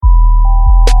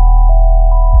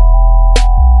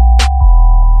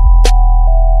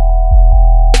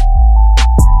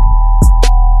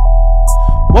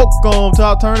Welcome to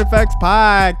Alternative Facts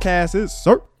Podcast. It's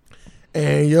Sir.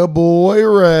 And your boy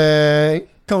Ray.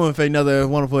 Coming for another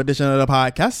wonderful edition of the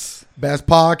podcast. Best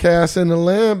podcast in the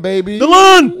land, baby. The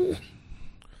Lund.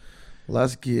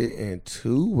 Let's get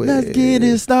into it. Let's get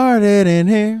it started in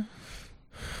here.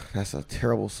 That's a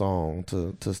terrible song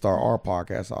to start our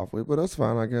podcast off with, but that's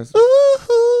fine, I guess.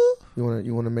 Ooh.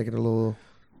 You wanna make it a little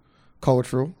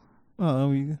cultural?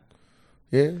 Oh,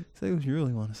 Yeah. say what you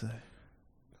really want to say.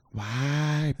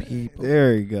 Why people?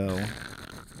 There you go.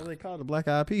 What they call the Black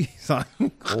Eyed Peas song.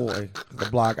 Boy, the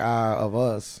black eye of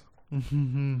us. So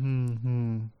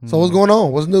So what's going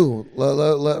on? What's new?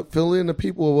 Let fill in the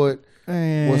people what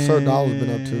Sir Dollar's been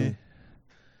up to.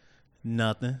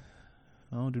 Nothing.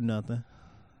 I don't do nothing.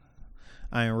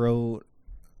 I enrolled.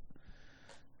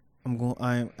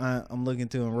 I'm looking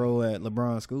to enroll at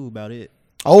LeBron School. About it.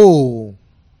 Oh,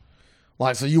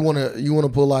 like so you wanna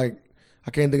put like I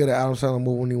can't think of the Adam Sandler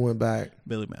movie when he went back.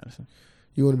 Billy Madison.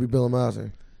 You want to be Billy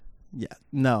Madison? Yeah.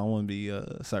 No, I want to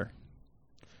be Sir.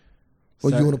 Or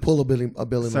Sir, you want to pull a Billy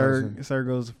Madison? Sir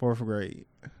goes to 4th grade.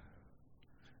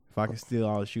 If I can steal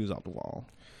all the shoes off the wall.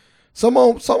 Some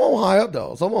of them high up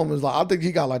though. Some of them is like I think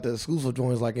he got like the exclusive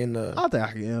joints like in the I think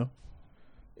I can.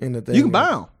 in the thing. You can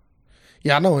buy them.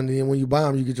 Yeah, I know. And then when you buy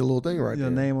them, you get your little thing right Your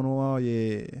there. name on the wall.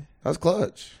 Yeah, That's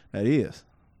clutch. that is.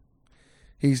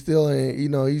 He's still in. You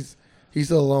know, he's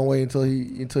still a long way until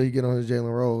he get on his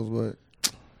Jalen Rose,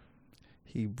 but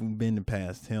He been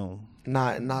past him.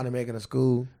 not in making a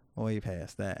school. Way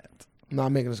past that. Not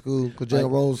making a school because Jalen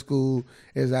Like- Rose school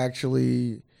is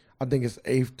actually I think it's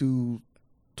 8th through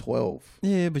 12th.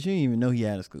 Yeah, but you didn't even know he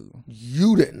had a school.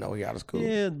 You didn't know he had a school.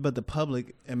 Yeah, but the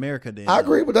public, America didn't. I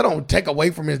agree, but that don't take away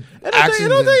from his It don't actions. take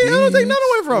nothing away from it. It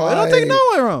don't take nothing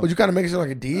away from But it. you kind of make it seem like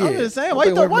it did. I'm just saying, Don't why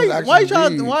take you away from his why you actions trying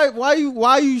and to deeds.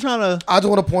 why you trying to I just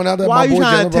want to point out that why my you boy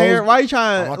trying Jalen to tear Rose. why you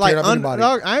trying I'm to not tearing like up anybody.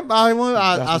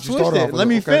 I That's what you switched started it. off Let with.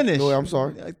 me Okay. finish. Go ahead, I'm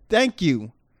sorry. Thank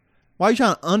you. Why you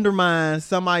trying to undermine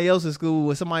somebody else's school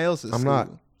with somebody else's I'm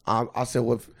school? not. I said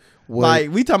what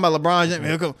Like we talking about LeBron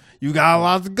James. You got a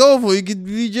lot to go for. You could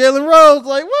be Jalen Rose.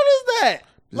 Like what is that?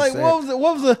 Just Like saying.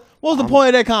 what was the point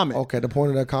of that comment? Okay, the point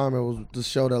of that comment was to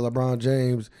show that LeBron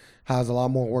James has a lot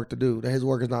more work to do. That his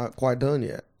work is not quite done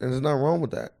yet, and there's nothing wrong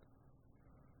with that.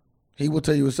 He will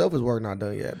tell you himself his work not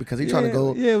done yet because he's trying to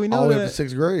go Yeah, we know all the way up that. to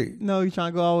 6th grade. No, he's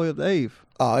trying to go all the way up to 8th.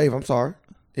 Oh, Ave, I'm sorry.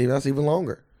 Ave, that's even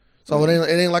longer. So it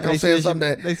ain't like They I'm saying said something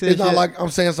they that said it's not shit. like I'm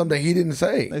saying something that he didn't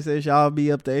say. They said y'all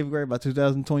be up to 8th grade by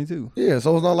 2022. Yeah,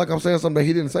 so it's not like I'm saying something that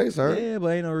he didn't say, sir. Yeah, but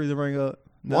ain't no reason to bring up.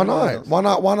 Why nothing not? else. Why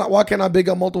not? Why not? Why can't I big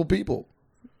up multiple people?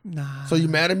 Nah. So you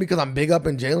mad at me because I'm big up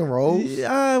in Jalen Rose?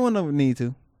 Yeah, I wouldn't need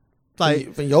to.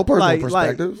 Like, from your personal like,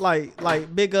 perspective,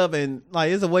 like big up and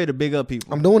like it's a way to big up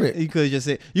people. I'm doing it. You could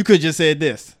just said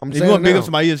this. I'm if saying you want it to big now. up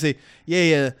somebody, you say,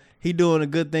 yeah, he doing a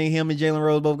good thing. Him and Jalen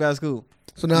Rose both got school.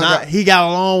 So now, He got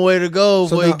a long way to go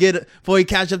So before he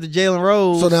catch up to Jalen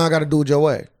Rose. so now I got to do it your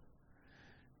way.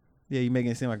 Yeah, you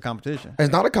making it seem like a competition.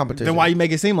 It's not a competition. Then why you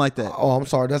make it seem like that? Oh, I'm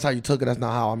sorry. That's how you took it. That's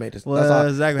not how I made it. Well, that's how,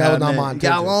 exactly. That how was not it my meant. You intention.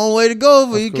 got a long way to go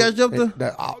before you That's catch up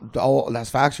cool. to. That's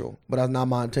factual, but that's not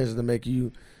my intention to make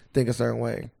you think a certain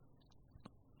way.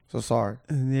 So sorry.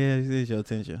 Yeah, it's your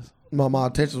intentions. My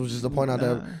intention was just to point out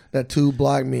Nah. that two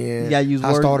black men. You gotta use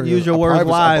I words- started use your a words private-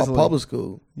 a wisely. public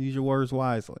school. Use your words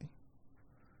wisely.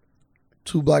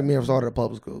 Two black men started a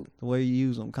public school. The way you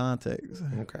use them, context.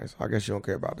 Okay, so I guess you don't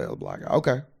care about that other black guy.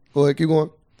 Okay, go ahead, keep going.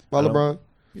 By I don't- LeBron.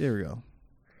 There we go.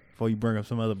 Before you bring up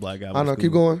some other black guy. I know.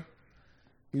 Keep going.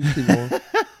 You just keep going.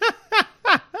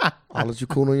 I'll let you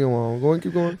cool on your own. Go ahead,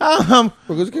 keep going.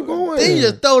 Because keep going. Then you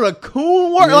just throw the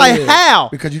cool word. Yeah. Like how?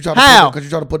 Because you try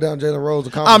to put down Jalen Rose.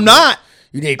 I'm not.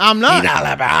 You need. I'm not. He not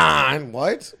left behind.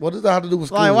 What? What does that have to do with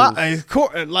school? Like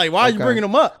why are you Okay. bringing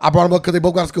them up? I brought him up because they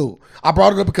both got school. I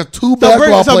brought it up because two So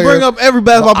basketball players. bring up every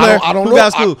basketball player I don't who know.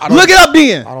 got school. I don't- Look it up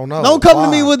then. I don't know. Don't come to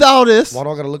Why? me with all this. Why do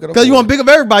I gotta look it up? Because you for? want to big up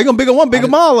everybody. You going to big up one, big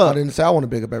them all I up. didn't say I want to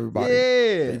big up everybody.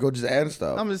 Yeah. You go just add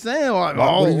stuff. I'm just saying. Like, What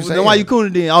are you then saying? why you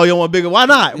cooning then? Oh, you don't want big up. Why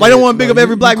not? Why you don't want to big up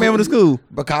every black man with a school?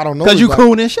 Because I don't know. 'Cause every you black-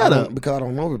 cooning, shut I don't- up. Because I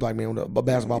don't know every black man with a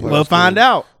basketball player. Well, with a school. find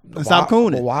out. And stop Why?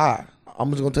 cooning. Well, why? I'm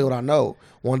just gonna tell you what I know.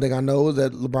 One thing I know is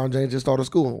that LeBron James just started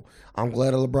school. I'm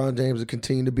glad that LeBron James will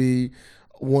continue to be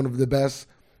one of the best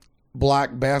black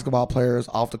basketball players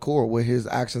off the court with his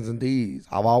actions and deeds.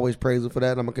 I've always praised him for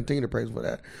that, and I'm gonna continue to praise him for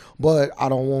that. But I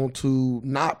don't want to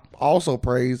not also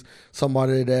praise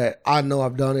somebody that I know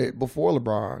I've done it before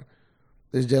LeBron.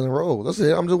 It's Jalen Rose. That's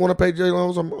it. I'm just want to pay Jalen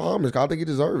Rose some homage. I think he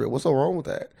deserves it. What's so wrong with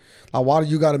that? Like, why do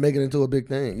you got to make it into a big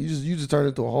thing? You just turned it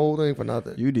into a whole thing for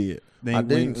nothing. You did. Then I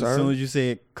didn't, as sir. soon as you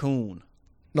said coon.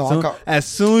 No, as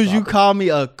soon as you call me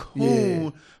a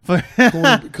coon for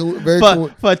very cool.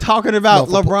 for talking about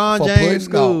LeBron James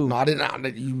school. No, I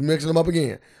didn't. You mixing them up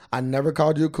again. I never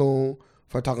called you a coon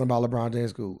for talking about LeBron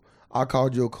James school. I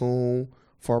called you a coon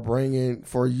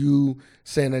for you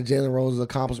saying that Jalen Rose's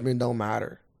accomplishment don't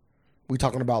matter. We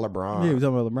talking about LeBron. Yeah, we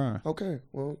talking about LeBron. Okay,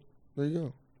 well, there you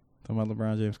go. Talking about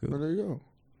LeBron James school. Well, there you go.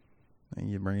 And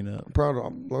you bring it up. I'm proud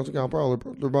of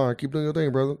LeBron. Keep doing your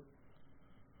thing, brother.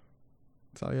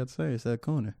 That's all you have to say. It's that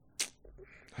cooner.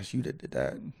 That's you that did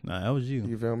that. Nah, that was you.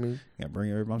 You feel me? Yeah, bring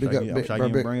everybody. I'm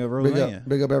trying to bring up Roseanne.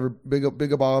 Big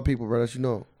up all the people, bro. That you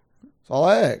know. That's all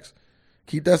I ask.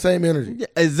 Keep that same energy. Yeah,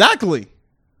 exactly.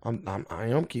 I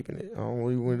am keeping it. I don't know what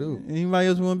you want to do. Anybody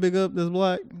else want to big up this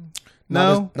black?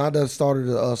 No, not that started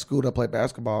a school that played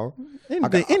basketball.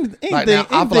 Anything.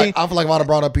 I feel like if I'd have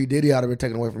brought up P Diddy, I'd have been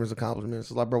taken away from his accomplishments.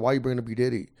 It's like, bro, why you bringing up P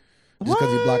Diddy? Just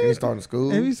because he's black and he's starting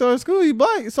school. If he started school, he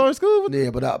black. He started school. Yeah,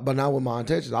 but not with my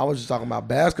intentions. I was just talking about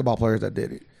basketball players that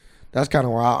did it. That's kind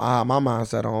of where I have my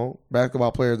mindset on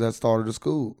basketball players that started the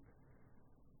school.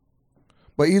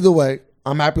 But either way,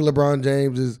 I'm happy LeBron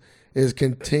James is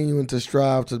continuing to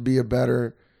strive to be a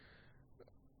better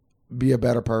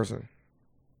person.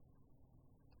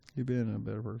 You being a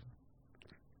better person.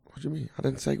 What you mean? I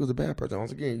didn't say he was a bad person.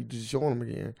 Once again, you just showing him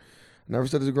again. I never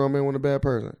said this grown man was a bad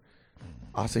person.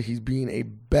 I said he's being a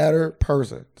better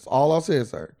person. That's all I said,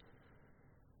 sir.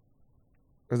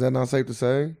 Is that not safe to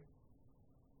say?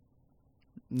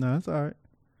 No, that's all right.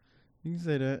 You can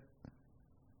say that.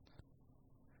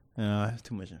 No, that's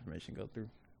too much information to go through.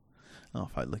 I don't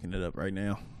feel like looking it up right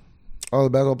now. All the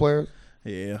basketball players?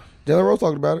 Yeah. Jalen Rose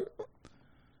talked about it.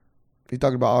 He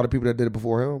talked about all the people that did it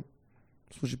before him.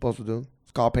 That's what you're supposed to do.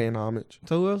 It's called paying homage.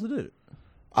 So who else did it?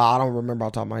 I don't remember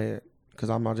off the top of my head because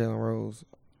I'm not Jalen Rose.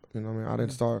 You know what I mean? I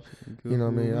didn't start. You know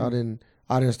what I mean?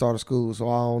 I didn't start a school, so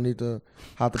I don't need to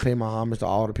have to pay my homage to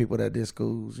all the people that did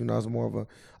schools. You know, it's more of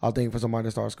a thing for somebody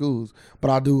to start schools.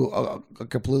 But I do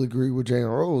completely agree with Jalen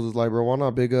Rose. It's like, bro, why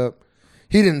not big up?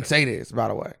 He didn't say this, by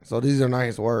the way. So these are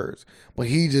nice words. But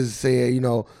he just said, you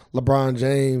know, LeBron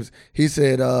James, he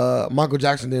said Michael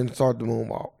Jackson didn't start the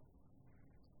moonwalk.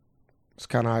 It's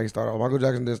kind of how he started. Michael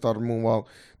Jackson didn't start the moonwalk.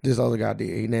 This other guy did.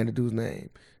 He named the dude's name.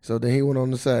 So then he went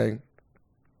on to say,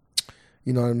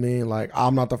 you know what I mean? Like,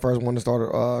 I'm not the first one to start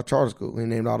a charter school. He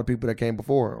named all the people that came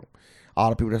before him. All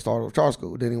the people that started a charter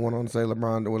school. Then he went on to say what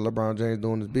LeBron James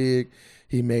doing is big.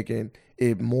 He making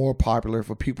it more popular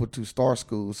for people to start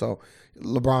school. So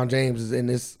LeBron James is in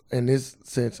this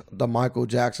sense the Michael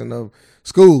Jackson of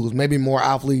schools. Maybe more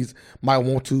athletes might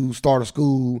want to start a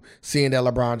school seeing that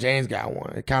LeBron James got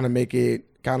one. It kind of make it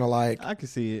kind of like I can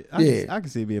see it. I can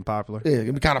see it being popular. Yeah, it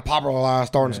can be kind of popularized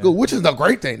starting school, which is a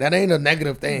great thing. That ain't a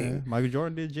negative thing. Yeah. Michael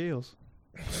Jordan did jails.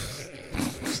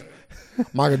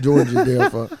 Michael Jordan did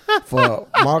jail for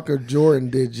Michael Jordan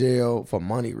did jail for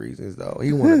money reasons though.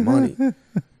 He wanted money.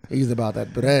 He's about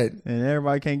that bread. And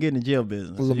everybody can't get in the jail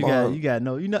business. You gotta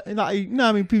know. You know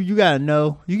how many people you gotta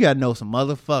know? You gotta know some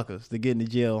motherfuckers to get in the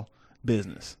jail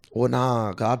business. Well,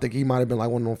 nah, cause I think he might have been like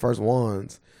one of the first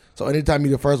ones. So anytime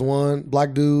you're the first one,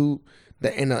 black dude,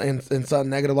 that in something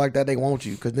negative like that, they want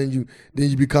you. Cause then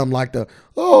you become like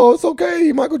it's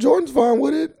okay. Michael Jordan's fine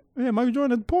with it. Yeah, Michael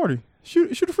Jordan at the party.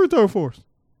 Shoot a free throw for us.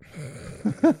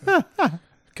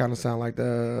 Kind of sound like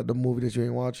the movie that you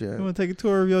ain't watched yet. You want to take a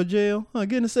tour of your jail?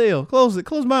 Get in the cell. Close it.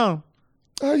 Close mine.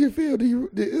 How you feel?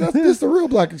 That's the real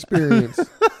black experience.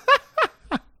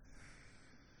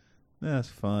 That's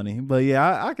funny, but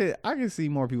yeah, I could see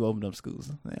more people open up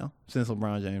schools now since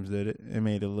LeBron James did it. It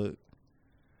made it look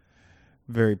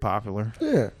very popular.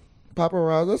 Yeah,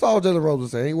 popularized. That's all Jalen Rose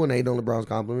was saying. He wasn't hating on LeBron's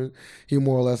compliment. He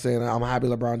more or less saying, "I'm happy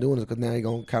LeBron doing this because now he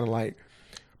gonna kind of like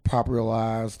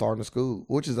popularize starting a school,"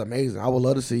 which is amazing. I would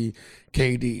love to see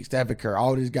KD, Stephen Curry,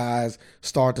 all these guys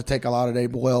start to take a lot of their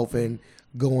wealth and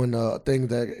go into things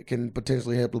that can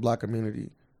potentially help the black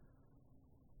community.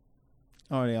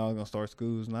 Oh, they all gonna start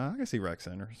schools now. I can see rec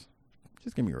centers.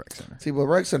 Just give me rec center. See, but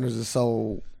rec centers is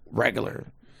so regular,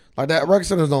 like that. Rec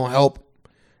centers don't help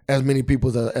as many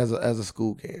people as a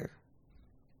school can.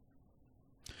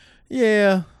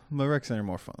 Yeah, but rec center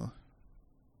more fun.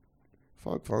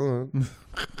 Fuck fun.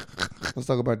 Let's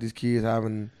talk about these kids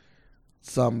having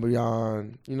something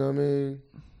beyond. You know what I mean?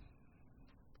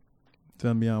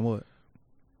 Something beyond what?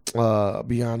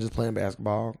 Beyond just playing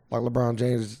basketball. Like LeBron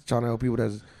James is trying to help people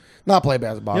that's not play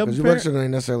basketball because your record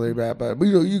ain't necessarily bad, but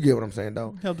you get what I'm saying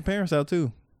though. Help the parents out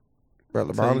too. Right,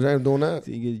 LeBron James doing that.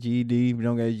 So you get a GED. If you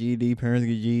don't get a GED, parents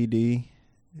get GED.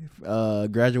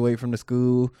 Graduate from the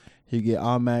school, you get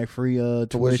automatic free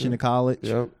tuition to college.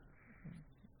 Yep.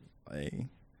 Hey,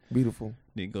 beautiful.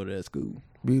 Need to go to that school.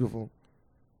 Beautiful.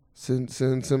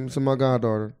 Send my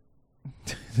goddaughter.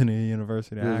 To the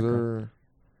University of Yes, Akron. sir.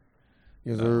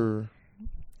 Yes, sir.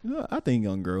 Yeah, I think he's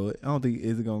gonna grow it. I don't think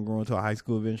is it gonna grow into a high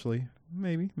school eventually.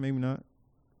 Maybe not.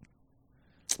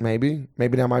 Maybe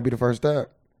that might be the first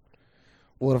step.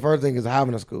 Well, the first thing is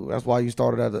having a school. That's why you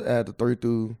started at the 3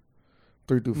 through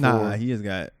 4. Nah, he just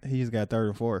got third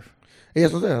and fourth. Yeah,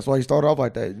 that's why you started off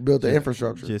like that. You built the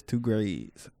infrastructure. Just 2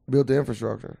 grades. Built the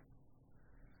infrastructure.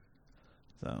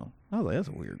 So I was like, that's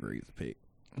a weird grade to pick.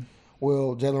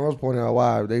 Well, Jalen Rose pointed out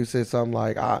why. They said something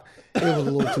like, it was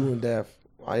a little too in depth.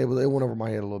 It went over my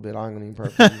head a little bit. I ain't gonna even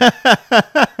perfect.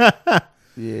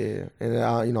 Yeah, and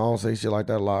I don't say shit like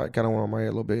that a lot. It kind of went over my head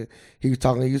a little bit. He was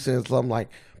talking. He said something like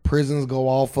prisons go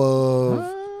off of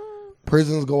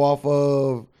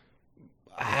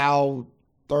how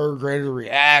third graders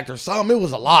react or something. It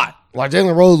was a lot. Like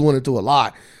Jalen Rose went into a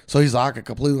lot. So he's like, I could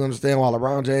completely understand why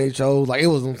LeBron James chose. Like it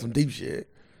was on some deep shit.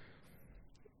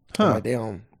 I'm like,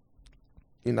 damn.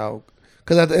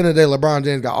 Because at the end of the day, LeBron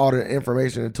James got all the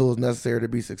information and tools necessary to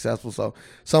be successful. So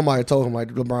somebody told him, like,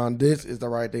 LeBron, this is the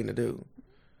right thing to do.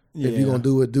 Yeah. If you're going to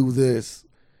do it, do this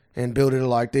and build it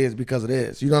like this because of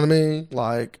this. You know what I mean?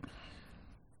 Like,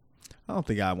 I don't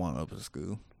think I want to open a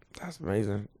school. That's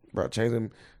amazing. Bro,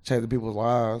 changing people's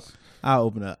lives. I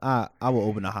will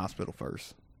open a hospital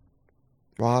first.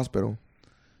 What hospital?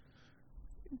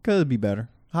 Because it'd be better.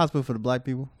 Hospital for the black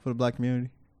people, for the black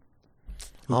community.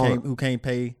 Who can't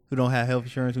pay, who don't have health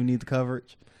insurance, who need the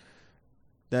coverage.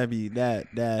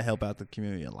 That'd help out the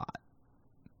community a lot.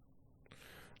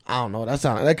 I don't know.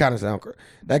 That kind of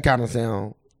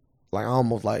sound like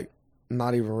almost like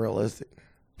not even realistic.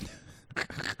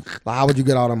 Like how would you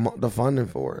get all the funding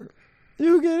for it?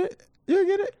 You get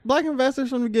it. Black investors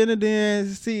from the beginning, then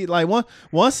see like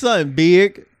once something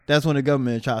big, that's when the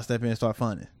government try to step in and start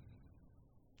funding.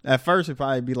 At first, it'd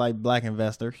probably be like black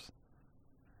investors.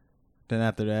 Then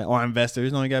after that, or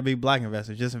investors, don't gotta be black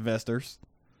investors, just investors.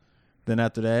 Then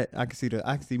after that, I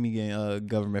can see me getting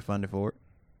government funding for it.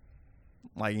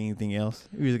 Like anything else,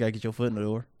 you just gotta get your foot in the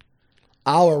door.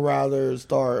 I would rather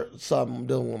start something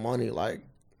dealing with money, like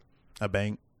a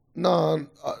bank. No,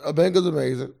 a bank is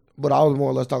amazing, but I was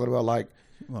more or less talking about like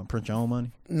you want to print your own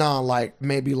money. No, like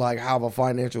maybe like have a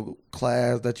financial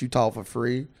class that you taught for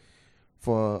free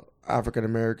for African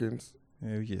Americans.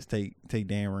 Yeah, we just take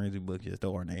Dan Ramsey book, just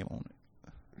throw our name on it.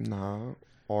 Nah,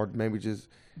 or maybe just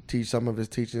teach some of his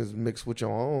teachings mixed with your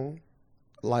own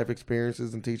life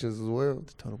experiences and teachings as well.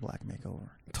 It's a total black makeover.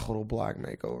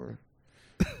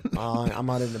 I'm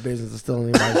not in the business of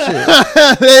stealing anybody's shit.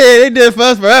 They did it for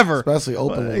us forever. Especially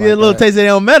openly. Get a little taste of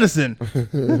their own medicine.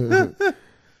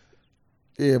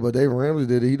 Yeah, but Dave Ramsey,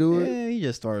 did he do it? Yeah, he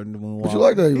just started the moonwalk. But you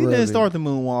like Dave Ramsey? He didn't start the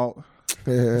moonwalk.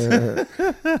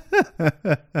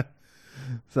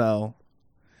 So,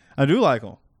 I do like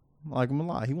him. I like him a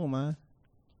lot. He won't mind.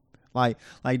 Like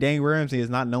Dave Ramsey is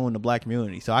not knowing the black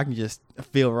community, so I can just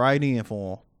feel right in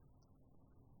for him.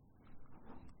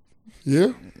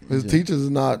 Yeah, his teachers is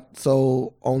not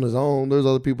so on his own. There's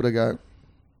other people that got.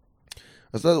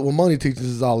 What money teachers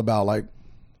is all about, like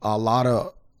a lot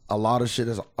of shit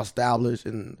is established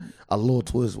and a little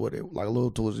twist with it, like a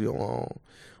little twist of your own,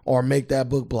 or make that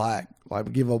book black,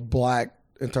 like give a black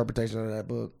interpretation of that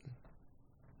book.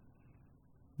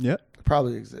 Yep, it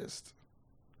probably exists.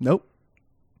 Nope,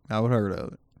 I would heard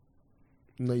of it.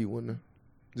 No, you wouldn't.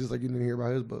 Just like you didn't hear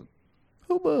about his book.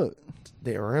 Who book?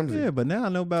 Dave Ramsey. Yeah, but now I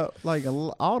know about like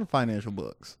all the financial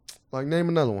books. Like name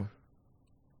another one.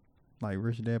 Like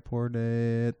Rich Dad Poor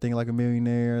Dad, Think Like a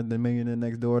Millionaire, The Millionaire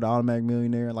Next Door, The Automatic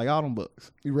Millionaire, like all them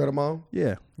books. You read them all?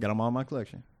 Yeah, got them all in my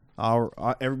collection.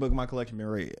 Every book in my collection been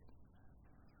read.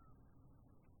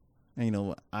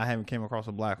 And I haven't came across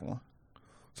a black one.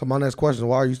 So my next question: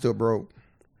 why are you still broke?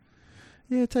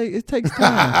 Yeah, it takes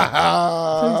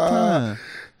time.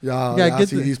 Y'all get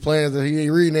these plans that he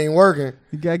ain't reading ain't working.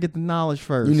 You gotta get the knowledge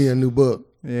first. You need a new book.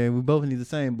 Yeah, we both need the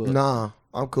same book. Nah,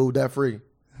 I'm cool. Debt free.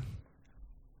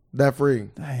 Debt free.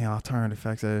 Dang, alternative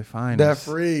facts of finance. Debt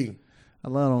free. I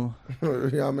love them. You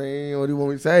know what I mean? What do you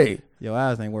want me to say? Your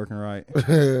eyes ain't working right.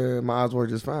 My eyes work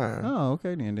just fine. Oh,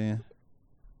 okay then.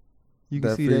 You can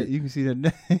Debt see free. that. You can see that.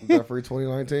 Debt free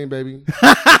 2019, baby.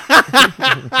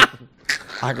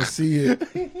 I can see it.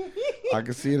 I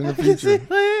can see it in the future.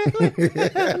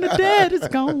 The debt is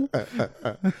gone.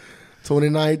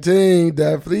 2019,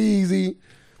 definitely easy.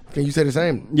 Can you say the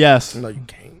same? Yes. No, you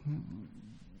can't.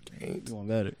 You want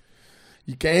better?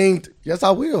 You can't. Yes,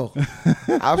 I will.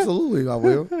 Absolutely, I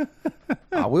will.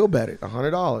 I will bet it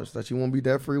 $100 that you won't be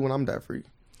debt free when I'm debt free.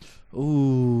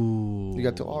 Ooh. You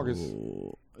got till August.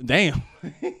 Damn.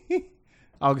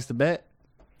 August to bet.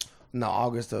 No,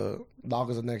 August of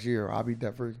next year, I'll be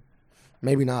debt free.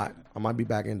 Maybe not. I might be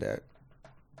back in debt.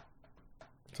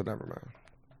 So never mind.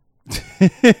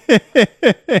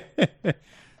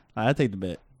 I take the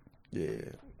bet. Yeah.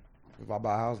 If I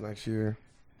buy a house next year,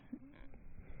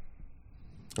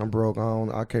 I'm broke.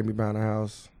 I can't be buying a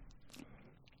house.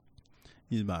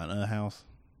 You just buying a house.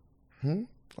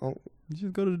 Oh, You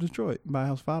just go to Detroit, buy a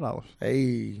house $5.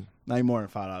 hey, Not even more than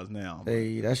 $5 now.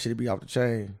 hey, that shit be off the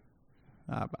chain.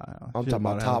 I buy a house. I'm Should've talking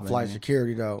bought about a house top back flight then.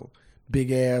 security though.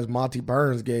 Big ass Monty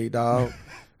Burns gate, dog.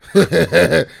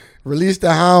 Release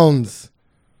the hounds.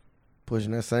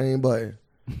 Pushing that same button.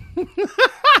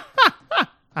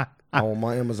 I want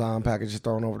my Amazon package just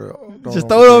thrown over the. Just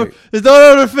throw it over. Just throw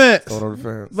it over the fence. Throw it over the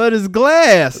fence. But it's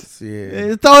glass. Yeah.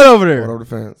 Just throw it over Throw it there. over the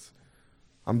fence.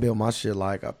 I'm building my shit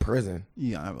like a prison.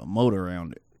 You gotta have a moat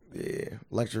around it. Yeah.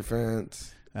 Electric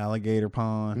fence. Alligator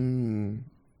pond.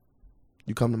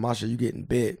 You come to my shit, you getting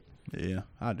bit. Yeah,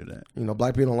 I do that. You know,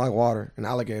 black people don't like water and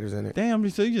alligators in it. Damn.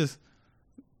 So you just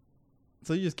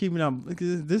keeping out.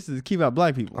 This is to keep out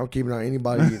black people. I'm keeping out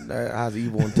anybody that has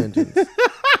evil intentions.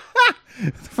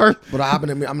 First, But I happen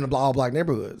to be, I'm in a all black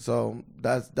neighborhood, so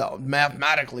that's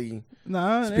mathematically.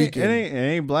 nah, Speaking. it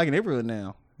ain't black neighborhood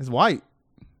now. It's white.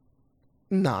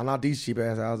 Nah, not these cheap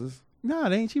ass houses. Nah,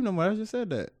 they ain't cheap no more. I just said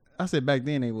that. I said back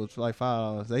then they was like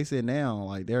 $5. They said now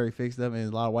like they already fixed up and there's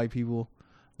a lot of white people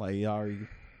like you already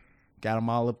got them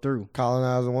all up through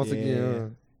Colonizing once Yeah.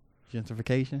 again.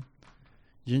 gentrification,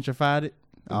 gentrified it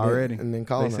already. And then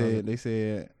colonizing. They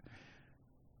said.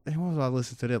 And what was I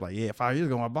listening to that? Like, yeah, 5 years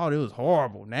ago when I bought it, it was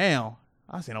horrible. Now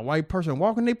I seen a white person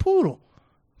walking their poodle.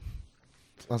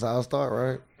 That's how I start,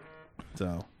 right?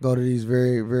 So Go to these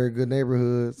very, very good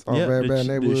neighborhoods or yeah, very bad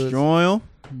neighborhoods. destroy them,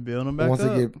 build them back Once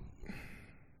up. they get,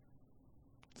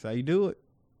 That's how you do it.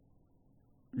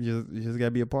 You just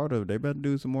gotta be a part of it. They better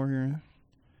do some more here.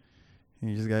 And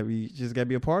you just gotta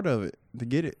be a part of it to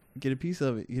get it. Get a piece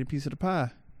of it. Get a piece of the pie.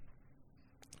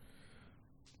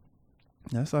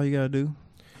 That's all you gotta do.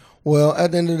 well,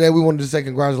 at the end of the day, we wanted to say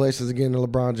congratulations again to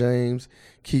LeBron James.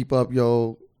 Keep up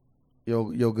your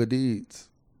good deeds.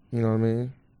 You know what I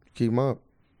mean? Keep them up.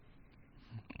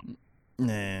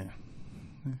 Nah.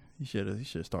 You should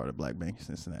have started a black bank in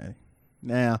Cincinnati.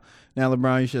 Now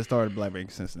LeBron, you should have started a black bank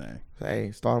in Cincinnati.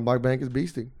 Hey, starting Black Bank is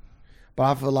beastie. But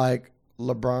I feel like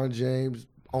LeBron James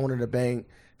owning the bank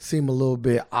seem a little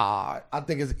bit odd. I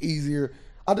think it's easier.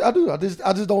 I do. I just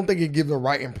don't think it gives the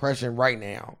right impression right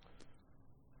now.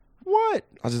 What?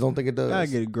 I just don't think it does. Gotta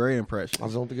get a great impression. I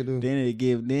just don't think it does. Then it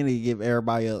give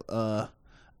everybody a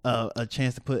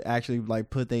chance to put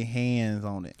their hands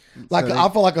on it. Like So I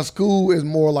feel like a school is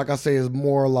more like I say is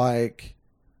more like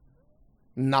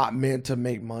not meant to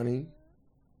make money.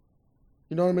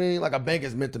 You know what I mean? Like a bank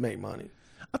is meant to make money.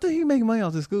 I think you can make money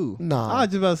off this school. Nah. I was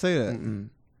just about to say that. Mm-mm.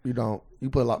 You don't. You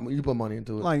put money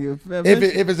into it. Like if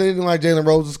it's anything like Jalen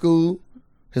Rose's school,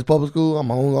 his public school,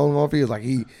 I'm on feels like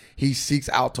he seeks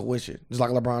out tuition, just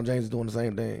like LeBron James is doing the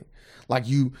same thing. Like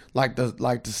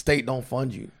the state don't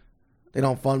fund you, they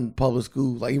don't fund public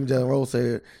schools. Like even Jalen Rose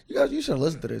said, you should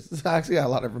listen to this. I actually got a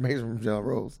lot of information from Jalen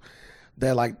Rose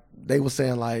that like they were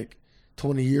saying like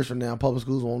 20 years from now, public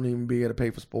schools won't even be able to pay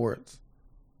for sports.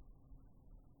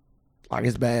 Like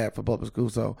it's bad for public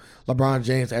schools. So LeBron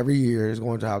James every year is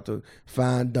going to have to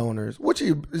find donors, which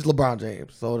is LeBron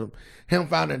James. So him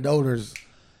finding donors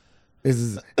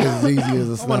is as easy as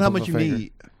a I snap wonder how of a much you finger.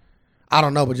 need. I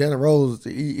don't know, but Jalen Rose,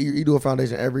 he do a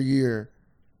foundation every year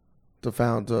to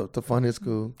fund his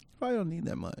school. Probably don't need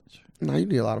that much. No, you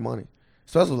need a lot of money,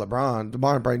 especially with LeBron.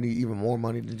 LeBron probably need even more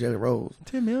money than Jalen Rose.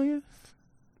 $10 million?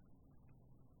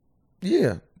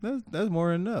 Yeah, That's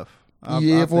more than enough. for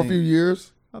think. a few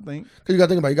years. I think. Cause you got to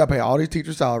think about it, you got to pay all these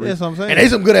teachers' salaries. That's what I'm saying. And they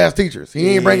some good ass teachers. He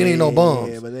ain't bringing in no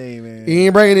bums. Yeah, but they ain't, man. He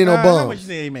ain't bringing in no How much you bums.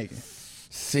 think he making?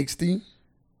 60,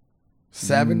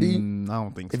 70. I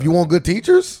don't think so. If you want good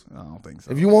teachers, I don't think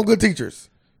so. if you want good teachers,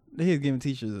 He's giving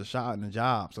teachers a shot in the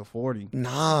job, so 40.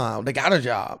 nah, they got a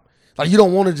job. Like you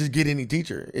don't want to just get any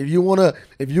teacher. If you wanna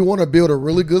build a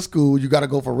really good school, you got to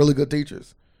go for really good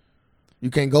teachers. You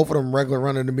can't go for them regular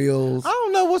run of the mills. I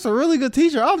don't know what's a really good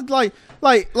teacher. I was like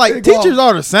They teachers go-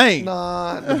 are the same.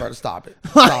 Nah, brother, stop it.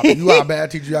 Stop it. You got a bad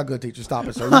teacher, you got a good teacher. Stop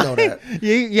it, sir. You know that.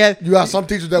 You You got some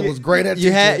teachers that was great at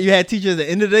teaching. you had teachers at the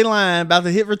end of their line about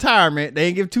to hit retirement. They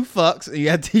ain't give two fucks. And you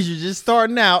had teachers just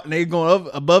starting out and they going up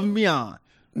above and beyond.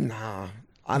 Nah,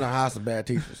 I know how some bad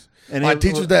teachers. And Like it-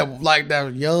 teachers that are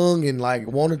young and like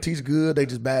want to teach good, they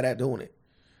just bad at doing it.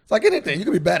 It's like anything. You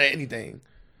can be bad at anything.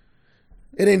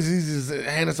 It ain't as easy as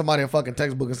handing somebody a fucking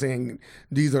textbook and saying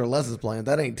these are the lessons plans.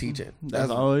 That ain't teaching. That's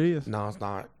all it is. No, it's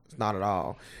not. It's not at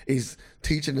all.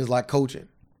 Teaching is like coaching.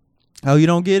 Oh, you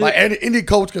don't get it? Like any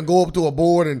coach can go up to a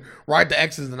board and write the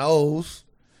X's and O's.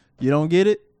 You don't get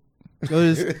it?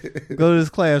 Go to this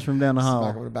classroom down the hall.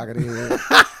 Smack him in the back of the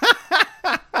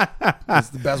head. That's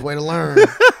the best way to learn.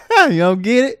 You don't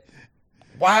get it?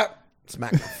 What?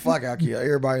 Smack the fuck out of you.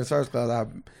 Everybody in search class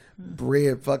have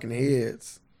red fucking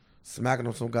heads. Smacking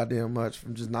them so goddamn much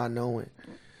from just not knowing.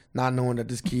 Not knowing that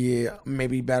this kid may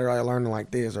be better at learning like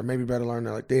this, or maybe better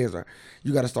learning like this, or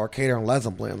you got to start catering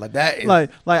lesson plans like that. Is, like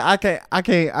I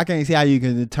can't see how you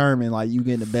can determine like you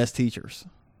getting the best teachers.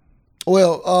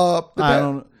 well, I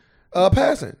don't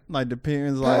passing, like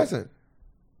depends like passing,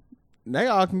 they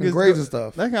all can and get grades and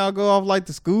stuff. They can all go off like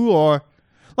the school or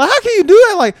like how can you do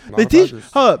that? Like Not the on teacher,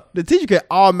 purpose. the teacher can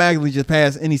automatically just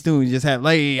pass any student. Just have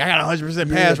like I got 100%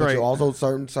 pass but rate. you also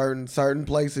certain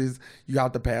places you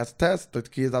have to pass tests. The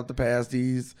kids have to pass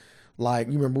these. Like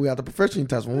you remember we had the proficiency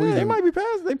test when we Yeah, was they in- might be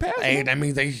passing. They passing. Hey, that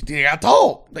means they got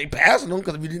told they passing them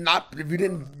because if you're not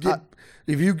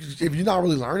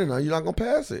really learning, you're not gonna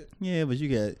pass it. Yeah, but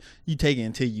you take it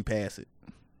until you pass it.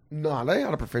 No, that ain't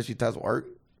how the proficiency test work.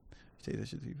 Take that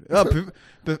shit to you.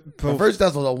 Proficiency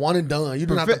test was a one and done. You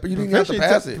didn't have to. You didn't have to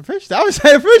pass it. I was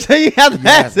saying proficiency, you have to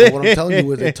pass Yes, it. but what I'm telling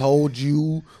you is it told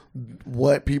you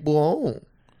what people own.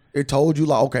 It told you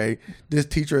like, okay, this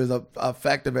teacher is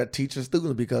effective at teaching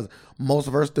students because most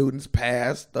of our students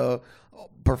pass the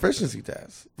proficiency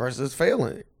test versus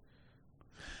failing.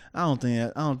 I don't think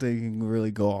you can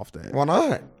really go off that. Why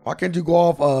not? Why can't you go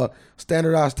off a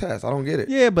standardized test? I don't get it.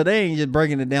 Yeah, but they ain't just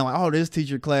breaking it down like, oh, this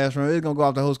teacher classroom is gonna go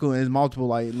off the whole school and it's multiple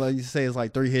like you say it's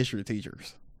like 3 history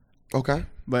teachers. Okay.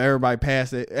 But everybody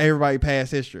passed it. Everybody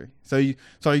passed history. So you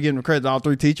giving them credit to all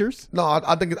 3 teachers? No,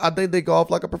 I think they go off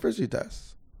like a proficiency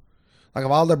test. Like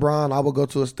if I was LeBron, I would go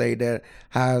to a state that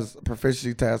has a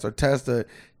proficiency test or test to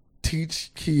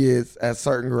teach kids at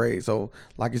certain grades. So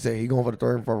like you said, he going for the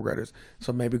 3rd and 4th graders.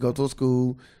 So maybe go to a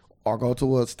school or go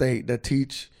to a state that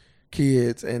teach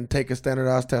kids and take a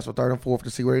standardized test for 3rd and 4th to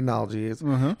see where their knowledge is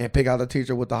and pick out the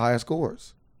teacher with the highest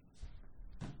scores.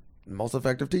 Most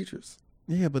effective teachers.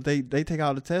 Yeah, but they take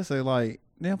out the test. They like,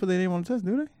 damn, but they didn't want to test,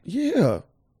 do they? Yeah.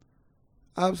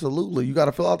 Absolutely. You got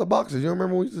to fill out the boxes. You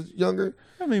remember when you was younger?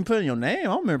 I mean, putting your name. I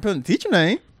don't remember putting the teacher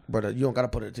name. But you don't got to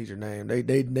put a teacher name.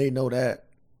 They know that.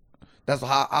 That's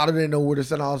how do they know where to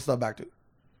send all the stuff back to?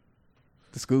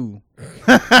 The school. So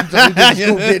we just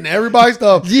go getting everybody's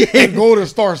stuff and go to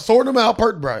start sorting them out.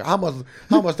 Bro, how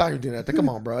much time you do that? Come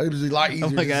on, bro. It was a lot easier. Oh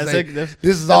my to God, say, that's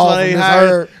this is all why from they this hire.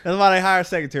 her. That's why they hire a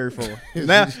secretary for.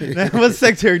 now what's the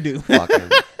secretary do? Fucking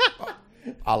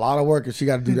a lot of work, and she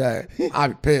got to do that. I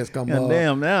be pissed. Come on,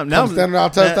 Damn, now come standing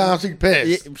out test time. She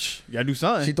pissed. You gotta do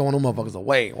something. She throwing them motherfuckers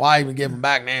away. Why even give them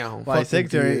back now? Like Fuck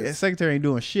them kids. secretary ain't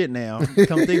doing shit now.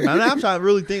 Come think about it. I'm trying to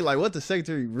really think like what the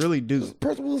secretary really do.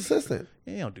 Principal assistant.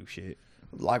 He don't do shit.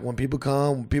 Like when people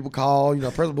come, when people call,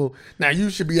 principal. Now you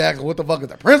should be asking, what the fuck is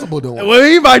the principal doing? What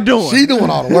anybody doing? She doing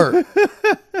all the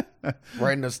work,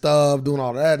 writing the stuff, doing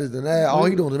all that, this and that. All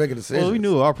he doing is making decisions. Well, we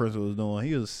knew what our principal was doing.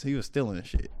 He was stealing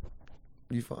shit.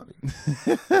 You funny.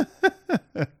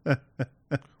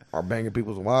 Or banging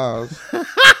people's wives.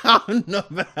 I don't know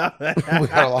about that. We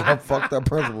got a lot of fucked up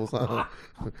principals, huh?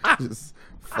 just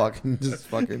fucking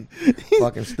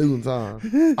students, huh?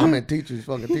 I mean teachers,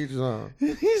 fucking teachers, huh?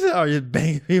 He said, "Oh, you're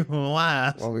banging people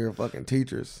wives." While we were fucking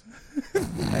teachers.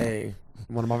 Hey,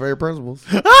 one of my favorite principals.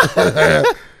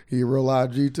 He a real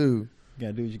live G too. You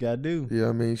gotta do what you gotta do. Yeah,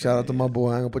 I mean, shout out to my boy.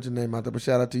 I ain't gonna put your name out there, but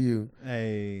shout out to you.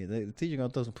 Hey, the teacher gonna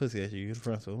throw some pussy at you. You're the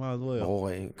principal. Might as well.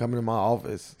 Boy, coming to my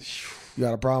office. You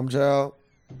got a problem, child?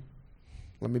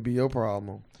 Let me be your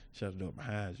problem. Shut the door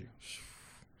behind you.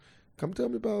 Come tell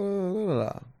me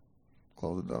about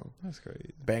Close the door. That's crazy.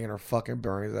 Banging her fucking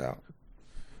brains out.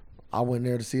 I went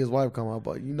there to see his wife come up,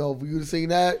 but if you'd have seen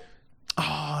that,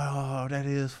 Oh, that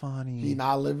is funny. he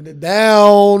not living it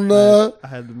down. I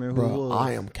had to remember Bro, who it was.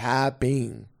 I am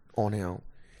capping on him.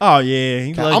 Oh yeah,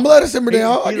 I'm gonna let it simmer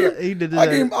down. I give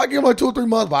him like 2 or 3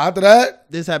 months, but after that,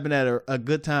 This happened at a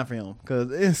good time for him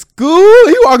because in school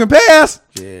he walking past.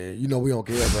 yeah, we don't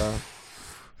care, bro.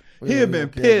 He had been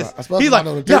pissed. Especially He's like,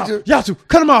 the teacher. y'all two,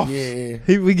 cut him off. Yeah,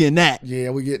 We getting that. yeah,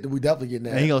 we definitely getting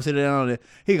that. And he gonna sit down on it.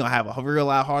 He gonna have a real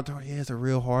loud hard time. Yeah, it's a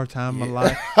real hard time in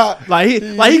my life. like he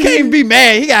can't even be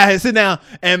mad. He gotta sit down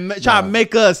and try to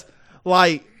make us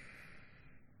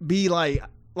be like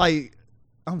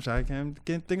I'm sorry, I can't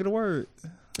think of the word.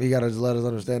 He gotta just let us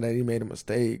understand that he made a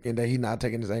mistake and that he's not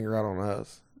taking his anger out on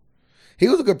us. He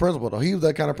was a good principal though. He was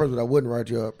that kind of principal that wouldn't write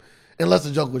you up unless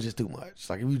the joke was just too much.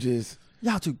 Like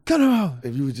Y'all two, cut him off.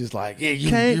 if you was just like, yeah,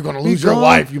 Can't you're gonna be lose your gone.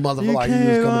 wife, you motherfucker. Like you was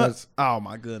can't coming go- at. Oh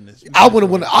my goodness.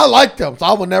 I liked him, so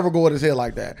I would never go with his head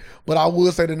like that. But I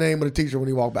would say the name of the teacher when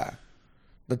he walked by.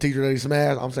 the teacher that he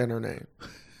smashed, I'm saying her name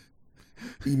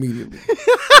immediately.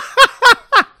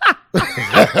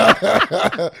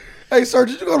 Hey, sir,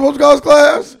 did you go to Most God's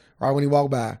class? Right when he walked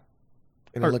by,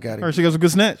 and I look at him. Her, she goes a good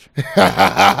snatch.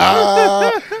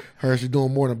 Her, she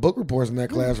doing more than book reports in that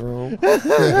classroom.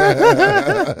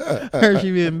 Her,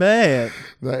 she being bad.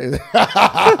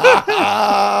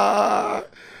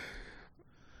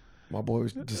 My boy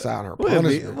was deciding her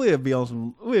punishment.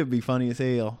 We'll be funny as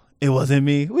hell. It wasn't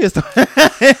me.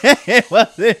 It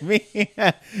wasn't me.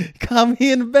 Come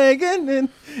in the bag and then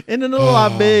in the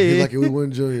lobby. You're lucky we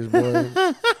win juniors, boy.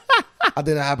 I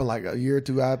think that happened like a year or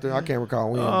two after. I can't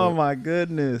recall when. Oh my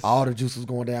goodness! All the juice was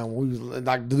going down when we was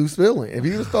like the dude spilling. If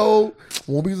he was told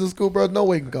when we was in school, bro, no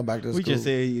way he can come back to the school. We just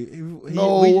said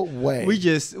no way. We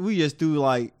just do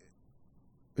like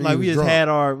we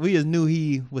just knew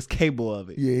he was capable of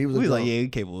it. Yeah, he was. We was like, yeah, he's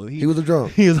capable. He was a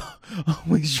drunk. He was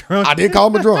always drunk. I did call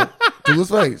him a drunk to his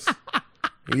face.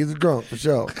 He's a drunk for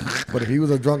sure. But if he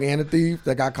was a drunk and a thief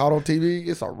that got caught on TV,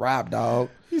 it's a wrap, dog.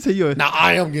 You said you. Now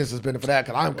I am getting suspended for that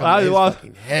because I'm coming to his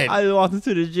fucking head. I just walked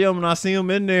into the gym and I see him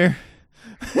in there.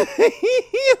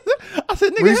 I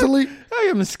said, nigga, recently, how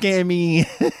you gonna scam me?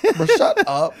 Bro, shut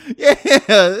up. Yeah,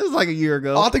 it was like a year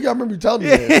ago. Oh, I think I remember you telling me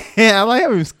that. Yeah, I'm like,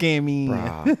 how you scam me?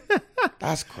 Bruh,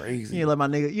 that's crazy. You let my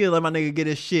nigga get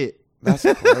his shit. That's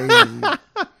crazy.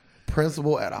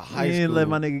 Principal at a high school. You didn't let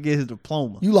my nigga get his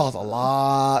diploma. You lost a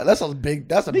lot. That's a big.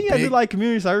 Then you had to do like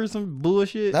community service, some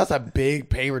bullshit. That's a big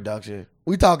pay reduction.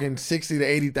 We talking $60,000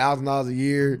 to $80,000 a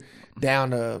year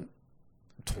down to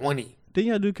 20. Didn't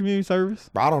you have to do community service?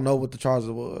 Bro, I don't know what the charges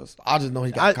was. I just know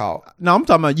he got caught. No, I'm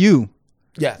talking about you.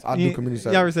 Yes, I do community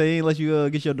service. You ever say they ain't let you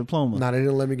get your diploma? Nah, they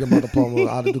didn't let me get my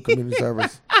diploma. I had to do community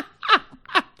service.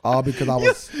 All because I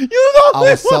was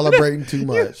celebrating too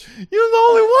much. You was the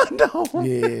only one though.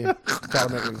 Yeah, try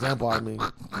to make an example out of me.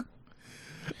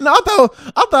 No, I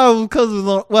thought it was because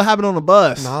of what happened on the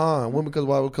bus. Nah, it wasn't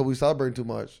because we celebrating too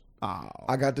much. Oh,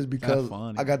 I got this because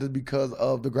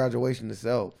of the graduation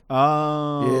itself.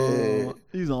 Oh, yeah,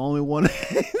 he's the only one.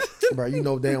 Bro, you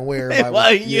know damn well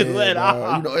everybody. You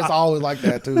know it's always like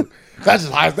that too.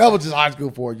 That was just high school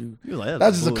for you.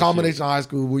 That's just a combination of high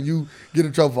school when you get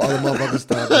in trouble for other motherfucking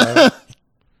stuff. Bro.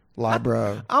 Like,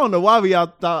 bro, I don't know why I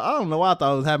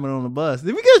thought it was happening on the bus.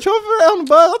 Did we get in trouble for that on the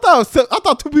bus? I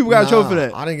thought 2 people got in trouble for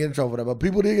that. I didn't get in trouble for that, but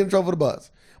people did get in trouble for the bus.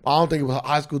 I don't think it was a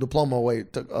high school diploma.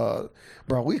 Wait,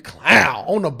 bro, we clown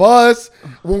on the bus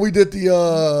when we did the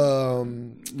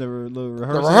rehearsal.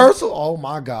 The rehearsal. Oh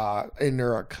my god, and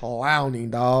they're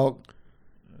clowning, dog.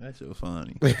 That shit was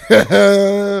funny.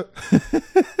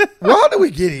 How did we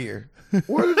get here?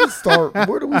 Where did it start?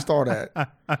 Where did we start at?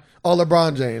 Oh,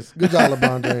 LeBron James. Good job,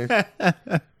 LeBron James.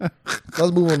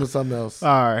 Let's move on to something else. All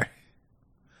right.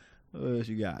 What else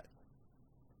you got?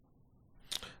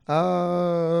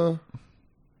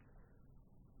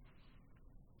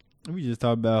 We just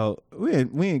talked about we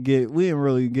didn't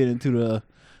really get into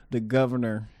the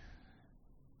governor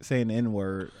saying the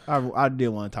N-word. I did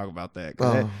want to talk about that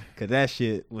because that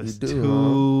shit was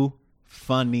too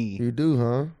funny. You do,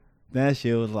 huh? That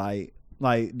shit was like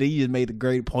they just made a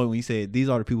great point when he said these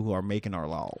are the people who are making our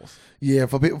laws. Yeah,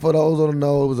 for those who don't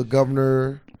know, it was a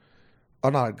governor. Oh,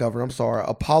 not a governor. I'm sorry,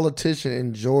 a politician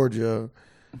in Georgia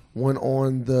went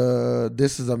on the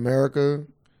This Is America.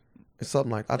 It's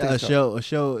something like that. A show.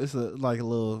 It's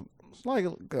like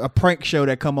a prank show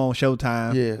that come on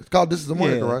Showtime. Yeah, it's called This Is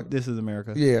America, right? This Is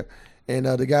America. Yeah, and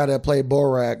the guy that played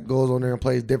Borat goes on there and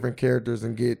plays different characters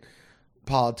and get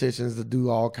politicians to do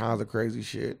all kinds of crazy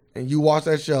shit. And you watch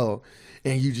that show,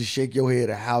 and you just shake your head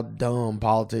at how dumb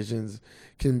politicians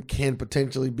can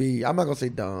potentially be. I'm not gonna say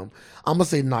dumb. I'm gonna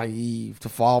say naive to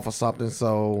fall for something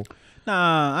so.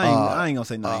 Nah, I ain't gonna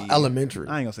say naive. Elementary.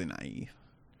 I ain't gonna say naive.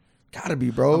 Gotta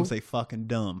be, bro. I'm gonna say fucking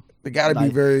dumb. They gotta be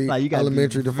very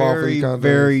elementary to fall for these kind of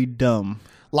things. Very dumb.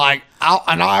 Like, I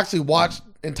actually watched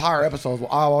entire episodes.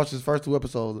 I watched his first 2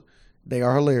 episodes. They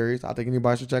are hilarious. I think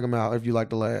anybody should check them out if you like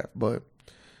to laugh. But,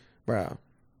 bro,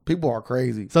 people are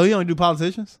crazy. So he only do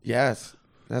politicians? Yes.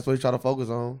 That's what he try to focus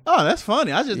on. Oh, that's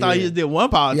funny. I just thought he just did one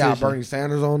politician. Yeah, Bernie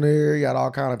Sanders on there. He got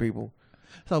all kind of people.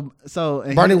 So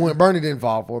Bernie didn't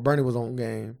fall for it. Bernie was on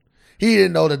game. He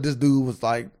didn't know that this dude was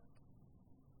like,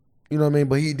 you know what I mean?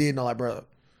 But he did know, like, bro,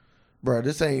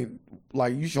 this ain't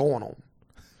like you showing him.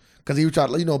 Because he was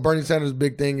trying to, Bernie Sanders'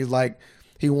 big thing is like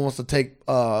he wants to tax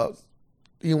the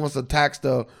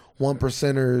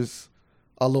 1%ers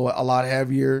a lot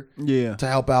heavier, to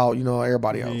help out,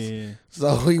 everybody else. Yeah.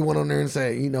 So he went on there and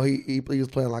said, he was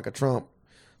playing like a Trump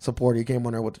supporter. He came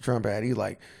on there with the Trump ad. He's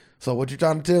like, so what you're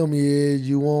trying to tell me is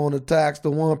you want to tax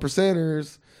the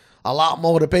 1%ers a lot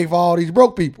more to pay for all these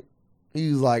broke people.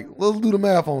 He was like, let's do the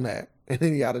math on that. And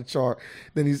then he got a chart.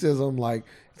 Then he says something like,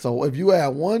 so if you add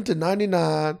 1 to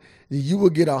 99, you will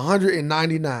get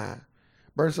 199.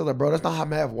 Bernie said, like, bro, that's not how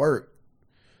math works.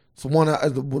 So the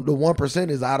 1%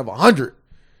 is out of 100.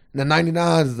 And the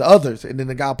 99 is the others. And then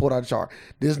the guy pulled out a chart.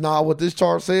 This is not what this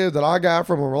chart says that I got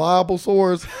from a reliable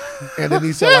source. And then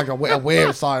he said like a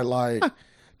website like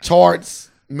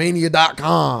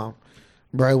chartsmania.com.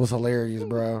 Bro, it was hilarious,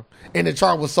 bro. And the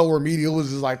chart was so remedial. It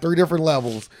was just like 3 different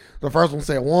levels. The first one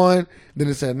said 1, then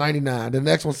it said 99. The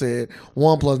next one said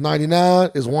 1 plus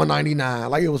 99 is 199.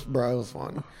 Like it was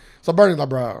funny. So Bernie's like,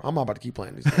 bro, I'm not about to keep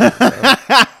playing these games, bro.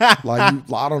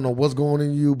 I don't know what's going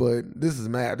in you, but this is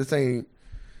mad. This ain't,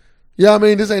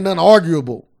 this ain't nothing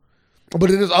arguable. But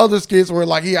then there's other skits where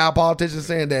like he had politicians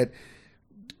saying that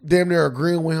damn near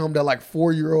agreeing with him that like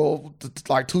 4-year-old,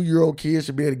 like 2-year-old kids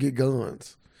should be able to get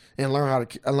guns and learn how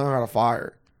to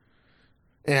fire,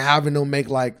 and having them make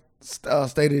like State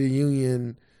of the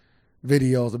Union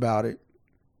videos about it.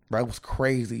 Bro, it was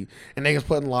crazy, and they was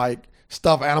putting like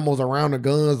stuffed animals around the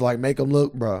guns, like make them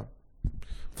look, bro.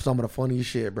 Some of the funniest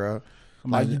shit, bro.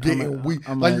 Like you getting weak,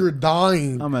 like you're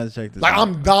dying. I'm gonna check this. Like out.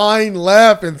 I'm dying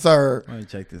laughing, sir. I'm gonna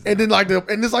check this. And out. then like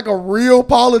it's like a real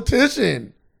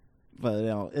politician. But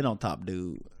it don't top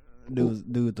dude.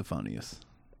 Dude the funniest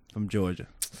from Georgia.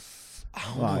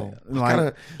 I don't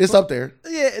know. It's up there.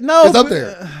 Yeah, no, it's up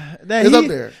there. It's up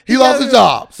there. He lost his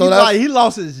job, so he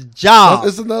lost his job.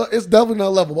 It's definitely another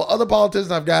level. But other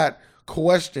politicians I've got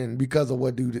questioned because of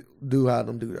what had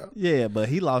them do though. Yeah, but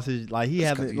he lost his he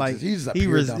haven't like he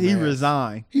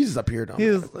resigned. He just appeared on.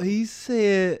 He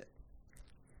said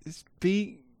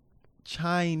speak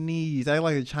Chinese. I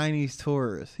like a Chinese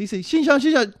tourist. He said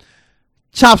Xinjiang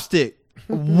chopstick.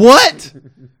 What?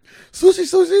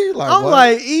 Sushi? Like I'm what?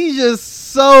 like, he's just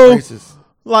so racist.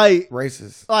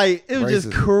 Racist. Like it was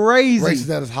just crazy. Racist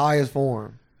at its highest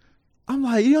form. I'm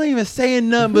like, you don't even saying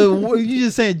nothing, but you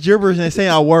just saying gibberish and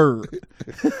saying a word.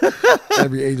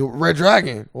 Every age, Red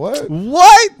Dragon. What?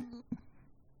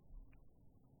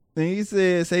 And he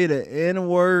said, say the N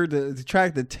word to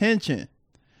attract attention.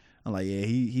 I'm like, yeah,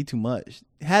 he too much.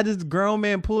 Had this grown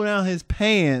man pull down his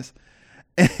pants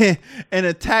and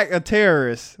attack a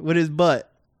terrorist with his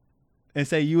butt and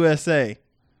say USA.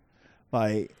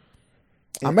 Like,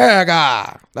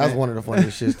 America. That's one of the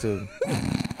funniest shits too.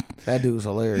 That dude's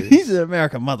hilarious. He's an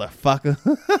American motherfucker.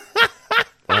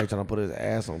 Like trying to put his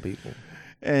ass on people.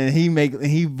 And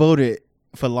he voted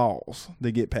for laws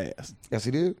to get passed. Yes,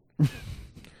 he did.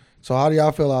 So how do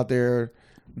y'all feel out there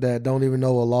that don't even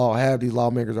know what half these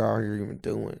lawmakers are out here even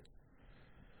doing?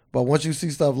 But once you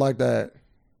see stuff like that,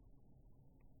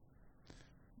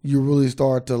 you really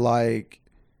start to like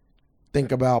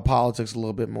think about politics a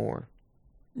little bit more.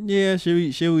 Yeah,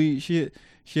 should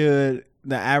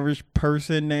the average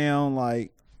person now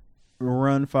like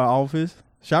run for office?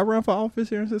 Should I run for office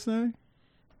here in Cincinnati?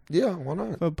 Yeah, why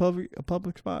not? For a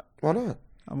public spot? Why not?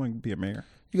 I'm gonna be a mayor.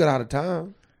 You got out of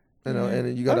time,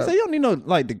 and you got. I say you don't need no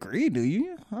like degree, do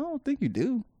you? I don't think you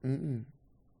do.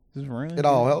 Just run. It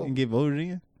all helps and get voted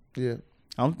in. Yeah,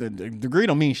 the degree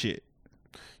don't mean shit.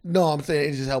 No, I'm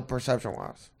saying it just helps perception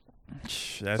wise.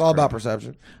 It's all about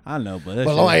perception. I know, but as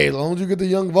long as you get the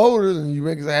young voters and you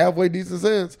make it halfway decent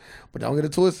sense, but don't get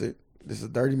it twisted. This is a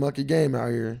dirty monkey game out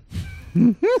here.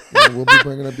 We'll be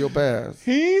bringing up your past.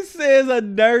 He says a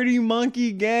dirty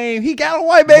monkey game. He got a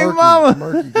white baby mama.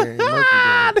 Murky game.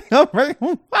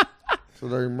 It's a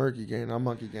dirty murky game, not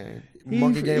monkey game.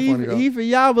 Monkey game funny though. He for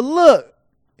y'all, but look,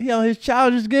 he on his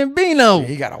Childish Gambino. Yeah,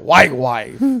 he got a white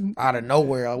wife out of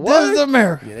nowhere. Like, this is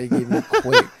America. Yeah, they gave me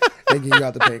quick. They get you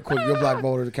out the paint quick. Your black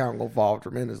voters account gonna fall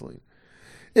tremendously.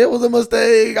 It was a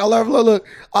mistake. I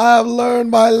have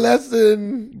learned my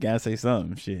lesson. You gotta say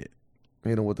something. Shit.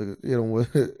 Hit him with the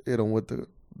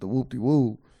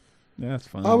whoop-de-woo. That's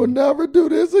funny. I would never do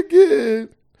this again.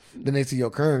 Then they see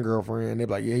your current girlfriend. They're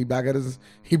like, yeah, he back at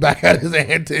his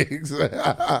antics.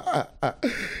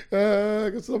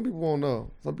 Cause some people won't know.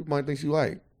 Some people might think she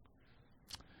white.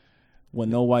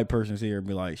 When no white person's here,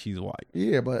 be like, she's white.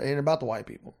 Yeah, but it ain't about the white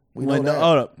people. Hold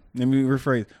up. Let me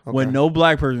rephrase. Okay. When no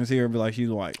black person's here, be like, she's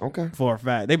white. Okay. For a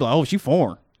fact. They be like, oh, she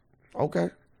foreign.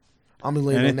 Okay. I'm just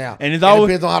leaving it now. And it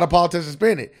depends on how the politicians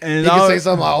spin it. And he can say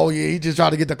something like, oh, yeah, he just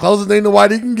trying to get the closest thing to white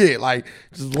he can get. Like,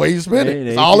 this is the way you spin it.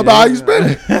 It's all about how you spin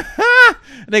it.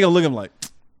 They gonna look at him like,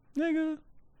 nigga,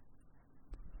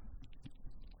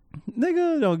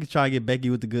 don't try to get Becky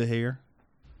with the good hair.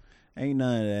 Ain't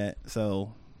none of that.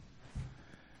 So,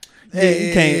 hey,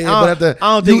 you can't.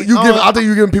 I think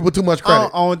you're giving people too much credit.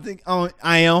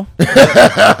 I am. But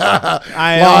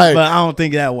I don't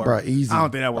think that works. Bro, easy. I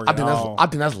don't think that works. I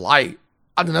think that's light.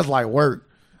 I think that's light work.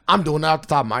 I'm doing it off the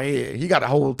top of my head. He got a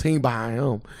whole team behind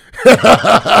him.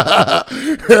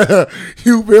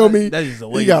 You feel me? That's just a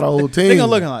waste. He got a whole team. They gonna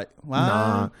looking like, wow.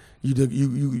 Nah,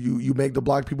 you make the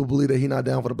black people believe that he not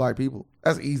down for the black people.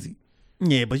 That's easy.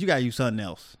 Yeah, but you gotta use something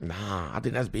else. Nah, I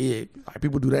think that's big. Like,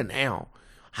 people do that now.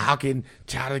 How can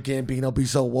Childish Gambino be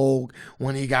so woke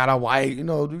when he got a white? You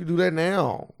know, you do that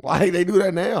now. Like, they do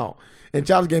that now. And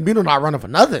Childish Gambino not running for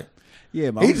nothing.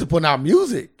 Yeah, but He's just putting out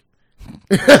music.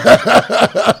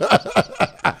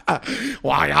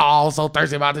 Why y'all all so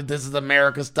thirsty about This Is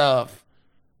America stuff?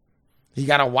 He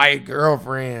got a white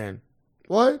girlfriend.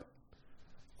 What?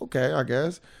 Okay, I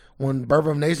guess. When Birth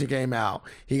of a Nation came out,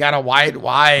 he got a white.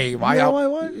 Why y'all?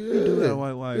 white? Yeah. You do that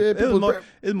white. Yeah,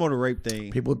 It's more the rape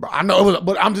thing. People, I know,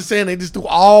 but I'm just saying they just do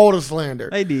all the slander.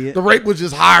 They did. The rape was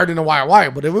just higher than the white.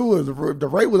 But if it was the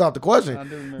rape was out the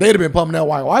question, they'd have been pumping that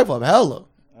white wife up hella.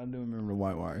 I do remember the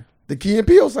white wife. The Key and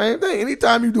Peele, same thing.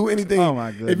 Anytime you do anything, Oh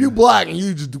my goodness. if you black and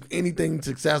you just do anything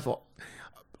successful,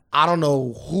 I don't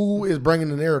know who is bringing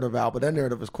the narrative out, but that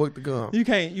narrative is quick to come. You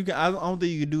can't. I don't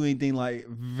think you can do anything like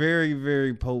very,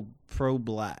 very pro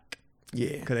black.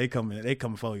 Yeah, Cause they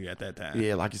come for you at that time.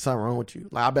 yeah, like there's something wrong with you.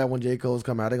 Like, I bet when J. Cole's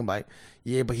come out, they gonna be like,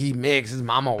 yeah, but he mixed. His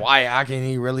mama white. How can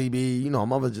he really be? You know,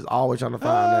 mother's just always trying to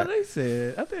find that. I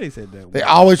think they said that. They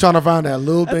always trying to find that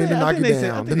little thing to I knock think you they said-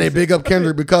 down. I think Then they they big said- up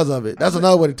Kendrick because of it. That's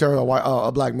another way to tear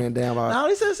a black man down. No,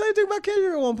 they said the same thing about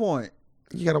Kendrick at one point.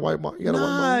 You got a white mom. You got a white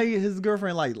Nah, mom. his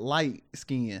girlfriend like light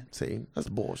skin. See, that's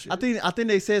bullshit. I think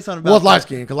they said something about What's light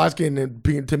skin? Because light skin and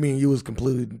to me and you is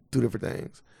completely two different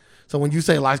things. So when you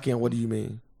say light skin, what do you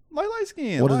mean? like light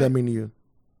skin. What does like, that mean to you?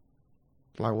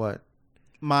 Like what?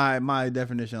 My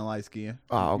definition of light skin.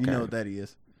 Oh, okay. You know what that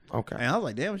is. Okay. And I was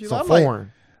like, damn, she So I'm like,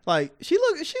 foreign. she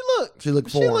look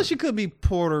foreign. she could be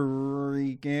Puerto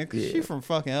Rican because Yeah. she from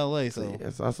fucking LA. So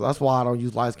Yes, that's why I don't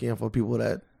use light skin for people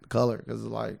that color, because it's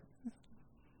like,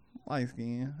 light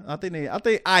skin. I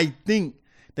think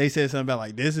they said something about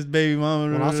like this is baby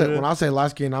mama. when I say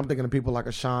light skin, I'm thinking of people like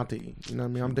Ashanti. You know what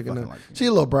I mean? I'm thinking of, Fucking light skin. she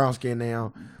a little brown skin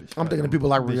now. I'm thinking of people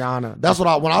like Rihanna. That's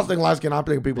what when I was thinking light skin, I'm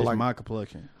thinking people Bitch, like, my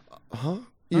complexion.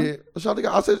 Yeah, Ashanti.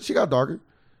 I said she got darker.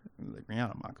 Like,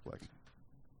 Rihanna, my complexion.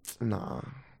 Nah,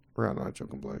 Rihanna not your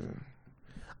complexion.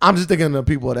 I'm just thinking of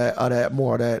people that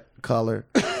more of that color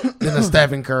than a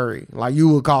Stephen Curry. Like, you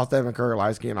would call Stephen Curry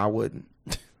light skin, I wouldn't.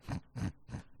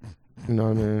 You know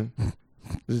what I mean?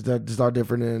 Just are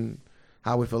different in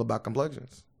how we feel about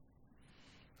complexions.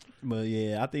 But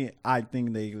yeah, I think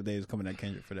they was coming at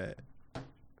Kendrick for that.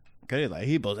 Cause like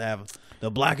he supposed to have the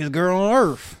blackest girl on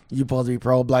earth. You supposed to be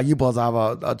pro-black. You supposed to have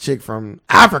a chick from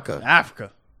Africa.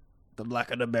 Africa, the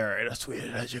blacker the berry, the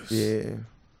sweeter the juice. Yeah.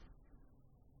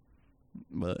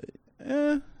 But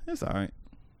it's all right.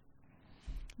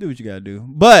 Do what you gotta do.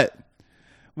 But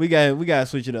we gotta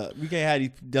switch it up. We can't have these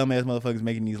dumbass motherfuckers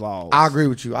making these laws. I agree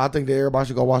with you. I think that everybody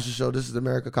should go watch the show. This Is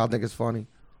America, 'cause I think it's funny.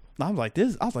 I was like,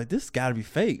 this gotta be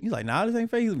fake. He's like, nah, this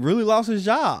ain't fake. He really lost his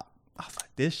job. I was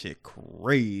like, this shit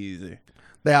crazy.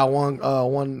 They had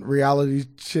one reality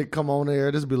chick come on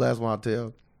there. This will be the last one I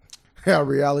tell. They had a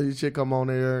reality chick come on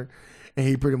there, and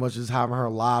he pretty much just having her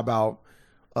lie about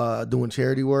doing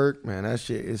charity work. Man, that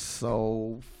shit is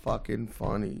so fucking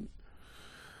funny.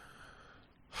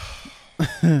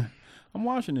 I'm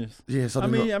watching this. Yeah, so I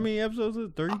mean, episodes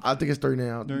of 3. I think it's 3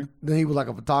 now. 3. Then he was like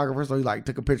a photographer, so he like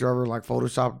took a picture of her, like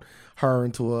photoshopped her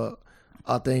into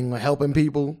a thing like helping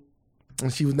people,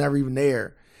 and she was never even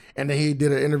there. And then he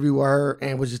did an interview with her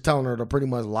and was just telling her to pretty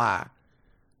much lie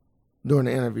during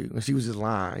the interview, and she was just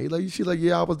lying. She like,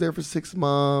 yeah, I was there for 6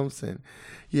 months, and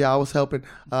yeah, I was helping.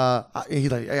 And he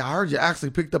like, hey, I heard you actually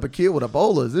picked up a kid with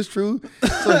Ebola. Is this true?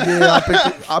 So yeah,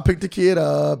 I picked the kid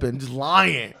up, and just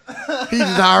lying. He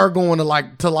just had her going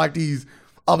to these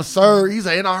absurd. He's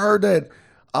like, and I heard that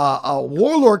a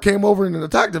warlord came over and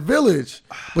attacked the village,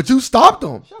 but you stopped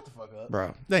him. Shut the fuck up,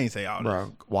 Bro. They ain't say all this.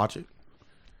 Bro, watch it.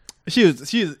 She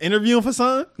was interviewing for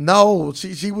something. No,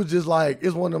 she was just like,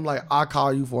 it's one of them like, I'll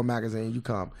call you for a magazine, you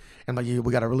come. And like, yeah,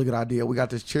 we got a really good idea. We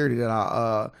got this charity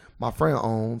that my friend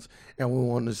owns, and we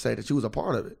wanted to say that she was a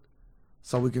part of it,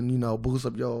 so we can, boost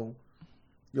up your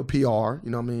PR. You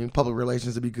know what I mean? Public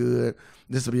relations would be good.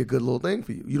 This would be a good little thing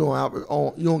for you. You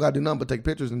don't got to do nothing but take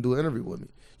pictures and do an interview with me.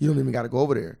 You don't even got to go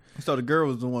over there. So the girl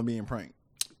was the one being pranked.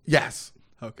 Yes.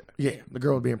 Okay. Yeah, the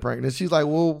girl was being pranked, and she's like,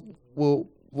 well,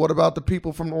 what about the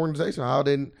people from the organization? How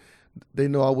didn't they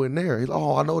know I wasn't there? He's like,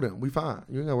 oh, I know them. We fine.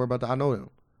 You ain't gotta worry about that. I know them.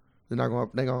 They're not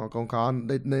gonna call.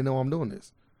 They know I'm doing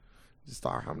this. Just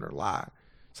start having her lie.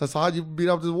 So how'd you beat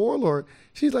up this warlord?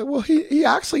 She's like, well, he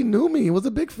actually knew me. He was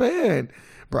a big fan.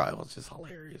 Bro, it was just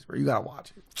hilarious, bro. You gotta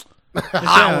watch it.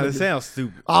 It sounds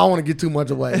stupid. I don't want to get too much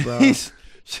away, bro.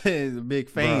 She's a big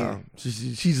fan. Bruh,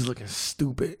 she's just looking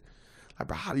stupid. Like,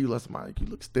 bro, how do you let somebody make you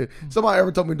look stupid? Somebody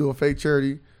ever told me to do a fake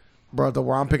charity, bro,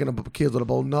 where I'm picking up kids with a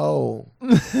boat? No.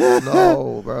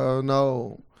 No, bro,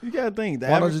 no. You gotta think.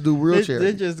 Why don't you do real charity?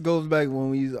 It just goes back when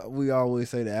we always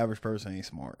say the average person ain't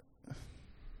smart.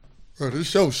 Bro, this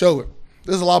show it.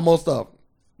 There's a lot more stuff.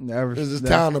 There's this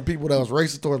town of people that was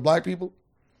racist towards black people.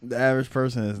 The average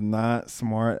person is not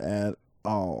smart at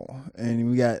all, and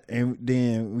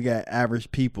then we got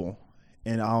average people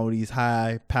in all these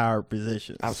high powered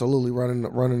positions. Absolutely running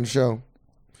the show.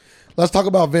 Let's talk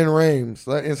about Vin Rames.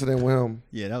 That incident with him.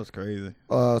 Yeah, that was crazy.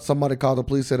 Somebody called the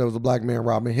police, said it was a black man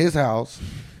robbing his house.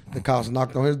 The cops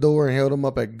knocked on his door and held him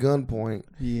up at gunpoint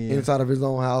inside of his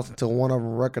own house until one of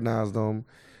them recognized him,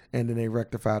 and then they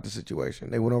rectified the situation.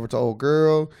 They went over to old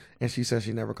girl, and she said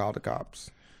she never called the cops.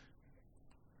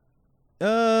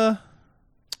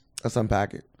 Let's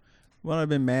unpack it. Well, I've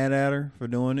been mad at her for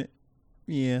doing it.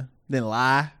 Yeah. Then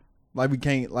lie. Like we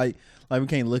can't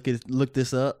look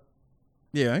this up.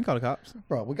 Yeah, I ain't call the cops.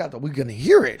 Bro, we gonna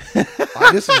hear it.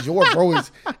 Like, this is your bro.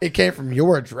 It came from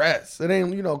your address. It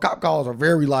ain't, cop calls are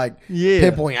very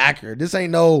pinpoint accurate. This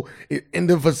ain't in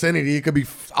the vicinity. It could be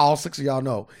all 6 of y'all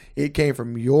know. It came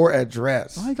from your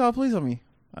address. Why you call police on me?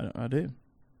 I did.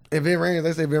 And Vin Rames,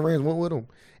 they say Vin Rames went with him.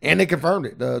 And they confirmed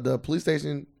it. The police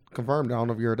station confirmed it. I don't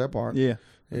know if you heard that part. Yeah.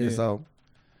 So,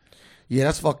 yeah,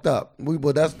 that's fucked up.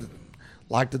 But that's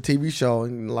like the TV show.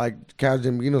 And like Cal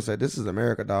Jim said, this is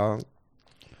America, dog.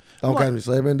 Don't catch me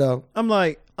slaving, though. I'm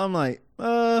like,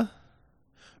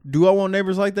 do I want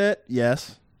neighbors like that?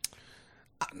 Yes.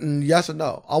 Yes or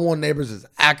no? I want neighbors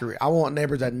that's accurate. I want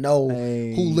neighbors that know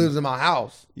who lives in my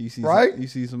house. You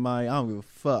see somebody, I don't give a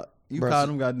fuck. You call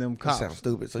them goddamn cops. That sounds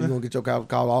stupid. So you gonna get your cops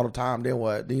called all the time, then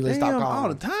what? Then you let stop calling all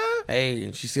the time? Hey,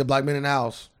 and she see a black man in the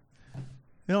house.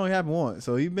 It only happened once,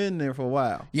 so he's been there for a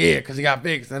while. Yeah, because he got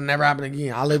fixed and it never happened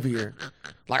again. I live here.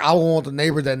 Like, I want the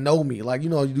neighbors that know me. Like, you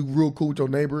do real cool with your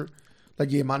neighbor.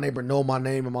 Like, yeah, my neighbor know my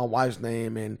name and my wife's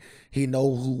name, and he know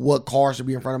what car should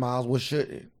be in front of my house, what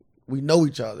shouldn't. We know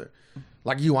each other.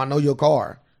 Like I know your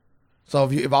car. So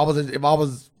if I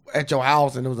was at your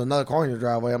house and there was another car in your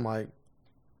driveway, I'm like,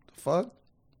 the fuck?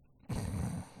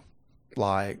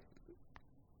 Like,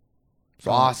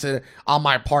 so I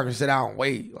might park and sit out and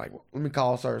wait. Like, let me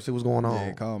call sir, see what's going on.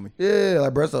 Yeah, call me. Yeah,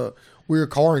 like, bro, it's a weird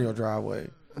car in your driveway.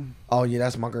 Oh, yeah,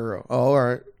 that's my girl. Oh, all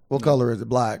right. What color is it?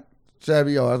 Black.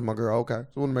 Chevy. Oh, that's my girl. Okay. So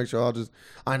I want to make sure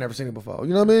I ain't never seen it before.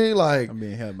 You know what I mean? Like, I'm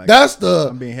being held back.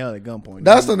 I'm being held at gunpoint.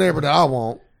 That's the neighbor that I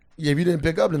want. Yeah, if you didn't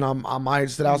pick up, then I might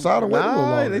sit outside and wait a little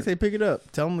longer. They say pick it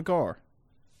up. Tell him the car.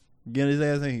 Get his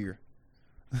ass in here.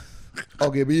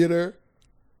 Okay, be in there.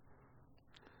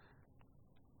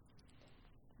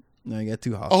 No, you got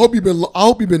too hot. I hope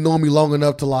you've been knowing me long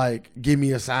enough to give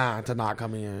me a sign to not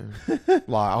come in.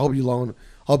 I hope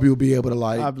you'll be able to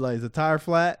I'll be like, is the tire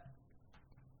flat?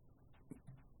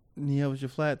 Yeah, was your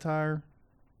flat tire?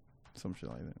 Some shit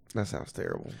like that. That sounds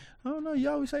terrible. I don't know. You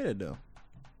always say that though.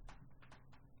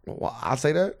 Well, I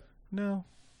say that? No.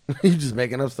 You just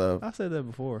making up stuff. I said that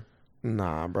before.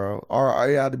 Nah, bro. Or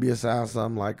it had to be a sound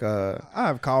something like I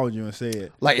have called you and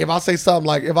said. Like if I say something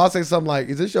like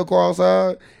is this your car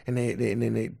outside? And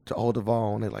then they hold the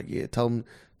phone. They're like, yeah, tell them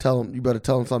you better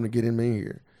tell them something to get him in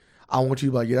here. I want you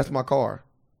to be like, yeah, that's my car.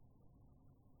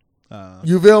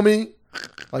 You feel me?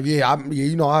 Like, yeah, I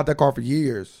had that car for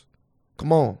years.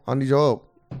 Come on, I need your help.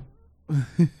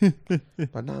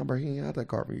 But nah, bro, he ain't had that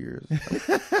car for years.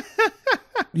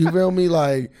 You feel me?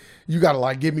 Like, you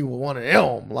gotta give me with one of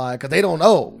them, cause they don't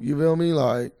know. You feel me?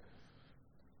 Like,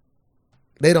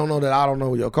 they don't know that I don't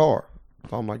know your car.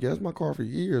 So I'm like, yeah, it's my car for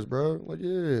years, bro. Like,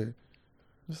 yeah,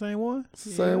 the same one. It's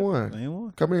the same one. Same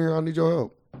one. Come in here, I need your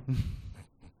help.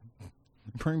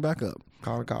 Bring back up.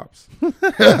 Call the cops.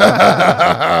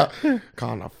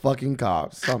 Calling the fucking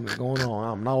cops. Something's going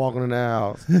on. I'm not walking in the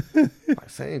house.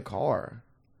 Same car.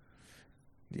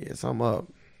 Yeah, something up.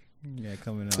 Yeah,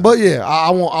 coming up. But yeah, I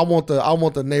want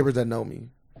the neighbors that know me.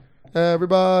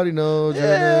 Everybody knows your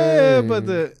name. But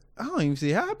I don't even see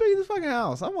how big is the fucking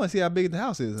house. I want to see how big the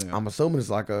house is. I'm assuming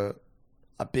it's like a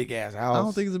big ass house. I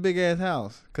don't think it's a big ass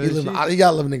house. He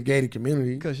gotta live in a gated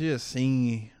community. Because she just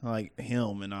seen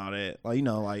him and all that.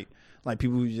 Like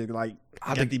people who just got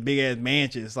these big ass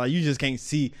mansions. Like you just can't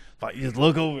see. Like you just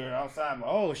look over outside. Like,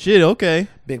 oh shit, okay.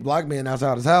 Big black man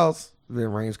outside his house.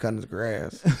 Vin Rames cutting his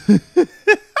grass.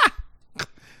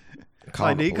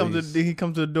 He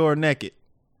comes to the door naked.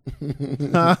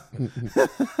 Well,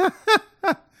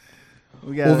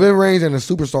 Vin Rames and the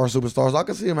superstars. I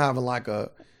can see him having a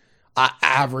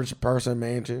average person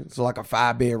mansion. So a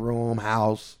 5-bedroom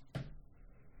house.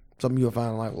 Something you'll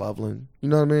find in like Loveland. You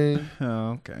know what I mean? Oh,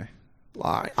 okay.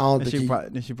 Like I don't Then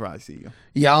think she probably see you.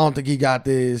 Yeah, I don't think he got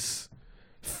this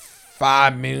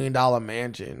 $5 million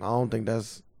mansion. I don't think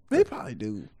that's. They probably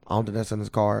do. I don't think that's in his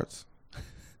cards.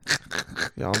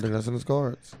 Yeah, I don't think that's in his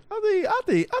cards. I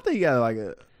think he got like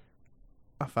a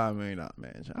 $5 million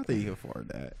mansion. I think he can afford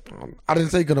that. I didn't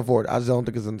say he couldn't afford it. I just don't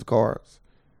think it's in his cards.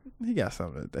 He got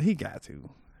something. He got to.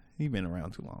 He been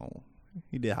around too long.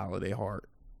 He did Holiday Heart.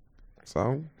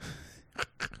 So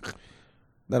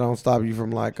that don't stop you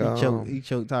from like. He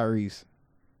choked Tyrese.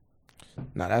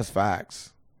 Nah, that's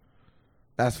facts.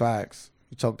 That's facts.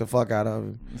 He choked the fuck out of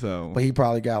him. So, But he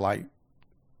probably got like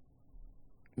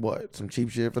what, some cheap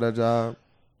shit for that job.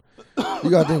 You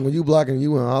gotta think when you black and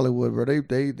you in Hollywood, bro.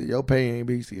 They your pay ain't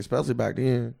BC, especially back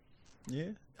then. yeah.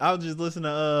 I was just listening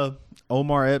to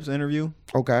Omar Epps' interview,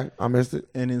 Okay, I missed it,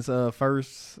 and his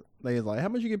first they was like, "How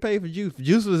much you get paid for Juice?"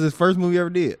 Juice was his first movie he ever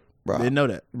did. bro. Didn't know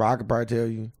that. Bro, I could probably tell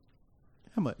you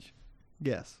How much?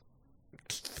 Guess.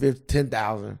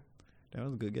 10,000. That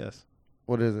was a good guess.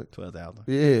 What is it? 12,000.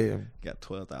 Yeah, Got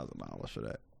 $12,000 for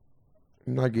that.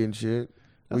 I'm not getting shit.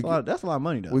 That's a lot. That's a lot of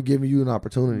money though. We're giving you an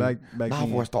opportunity. Back Not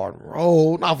then. for a starting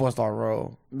role. Not for a starting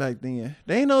role. Back then,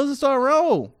 they ain't know it was a star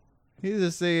role. He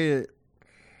just said,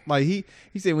 like he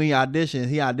said when he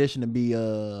auditioned to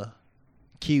be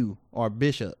Q or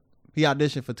Bishop. He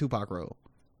auditioned for Tupac role.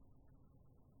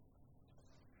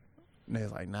 And they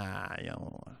was like, nah, you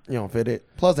don't. You don't fit it.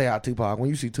 Plus, they got Tupac. When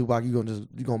you see Tupac, you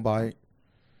gonna bite.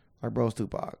 Like, bro, it's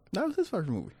Tupac. That was his first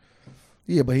movie.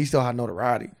 Yeah, but he still had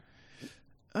notoriety.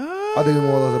 I think it's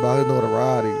more or less about his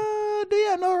notoriety. Did he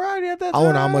have notoriety at that I time?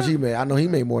 don't know how much he made. I know he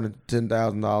made more than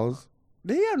 $10,000.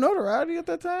 Did he have notoriety at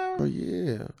that time? But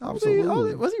yeah, I don't think-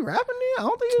 absolutely. was he rapping then? I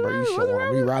don't think he Bro, was you rapping. Was he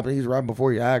showing him. rapping? He's rapping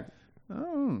before he act.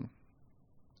 Oh.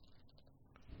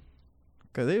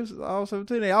 Cause they was all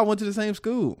 17. They all went to the same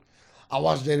school. I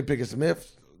watched Jada Pinkett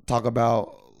Smith talk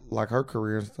about like her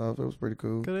career and stuff. It was pretty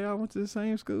cool. Cause they all went to the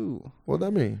same school. What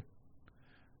that mean?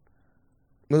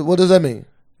 What does that mean?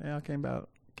 They all came out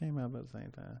about the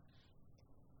same time.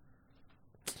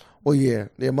 Well, yeah,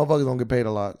 motherfuckers don't get paid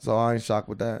a lot, so I ain't shocked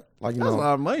with that. Like, you That's a know,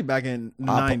 lot of money back in the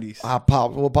 90s.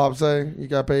 what Pop say? You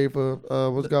got paid for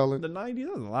what's it called? The 90s,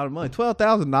 that was a lot of money.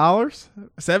 $12,000.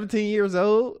 17 years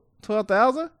old.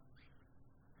 12,000.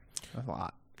 That's a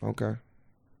lot. Okay.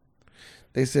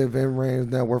 They said Vin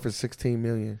Ram's net worth is $16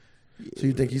 million. So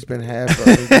you think he spent half of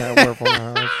his net worth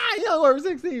on the house? You know, worth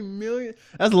 $16 million.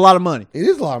 That's a lot of money. It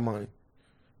is a lot of money.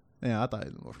 Yeah, I thought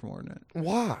it was much more than that.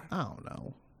 Why? I don't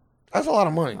know. That's a lot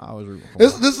of money. I was rooting for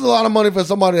This him. is a lot of money for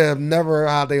somebody that have never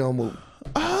had their own movie.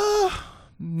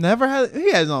 Never had.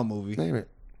 He had his own movie. Name it.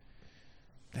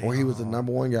 Or he was the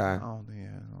number one guy. I don't think he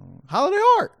had his own. Holiday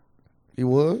Heart. He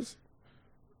was?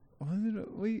 Was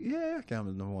it? Yeah, I count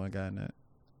him as number one guy in that.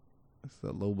 It's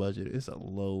a low budget. It's a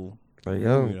low. There you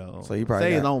go. You know, So he probably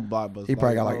say his got, own blockbuster. he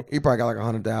probably got like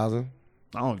 100,000.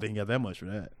 I don't think he got that much for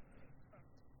that.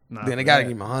 Not Then they for gotta that.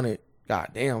 give him 100. God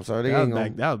damn, sir. They That was, ain't gonna.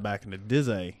 that was back in the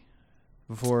Disney.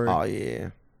 Before. Oh yeah.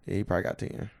 Yeah, he probably got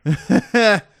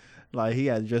 10. Like he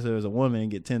had to dress up as a woman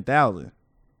and get 10,000.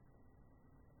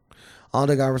 I don't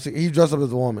think I ever seen. He dressed up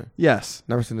as a woman. Yes.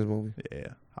 Never seen this movie. Yeah.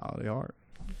 Holiday Heart.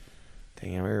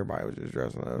 Damn, everybody was just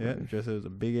dressing up. Yeah. Dressed up as a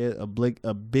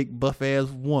big buff ass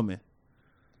woman.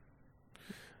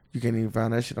 You can't even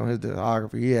find that shit on his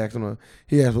discography. He asked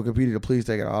Wikipedia to please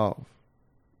take it off.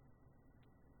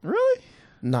 Really?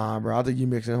 Nah, bro. I think you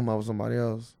mixing him up with somebody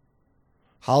else.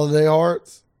 Holiday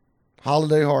Hearts.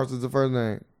 Holiday Hearts is the first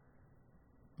name.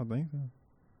 I think so.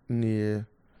 Yeah.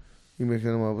 You mixing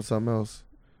him up with something else.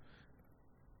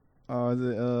 Oh, is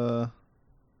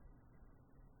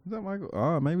that Michael?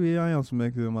 Oh, maybe I am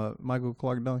mixing him up. Michael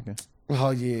Clark Duncan. Oh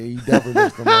yeah, you definitely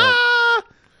mixed him up.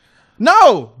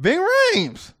 No, Ving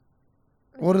Rhames.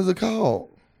 What is it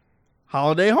called?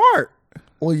 Holiday Heart.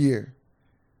 What year?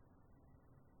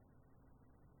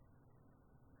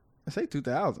 I say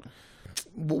 2000.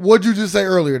 What'd you just say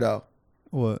earlier though?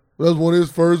 What? That was one of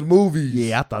his first movies.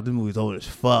 Yeah, I thought this movie was old as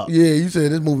fuck. Yeah, you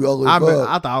said this movie ugly as fuck.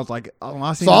 I thought I was like, oh,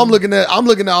 I seen So it. I'm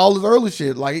looking at all his early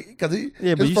shit, like because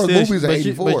Yeah, but his you first still, movies in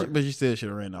 '84. but you still should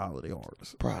have ran the Holiday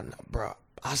Horrors. Bro,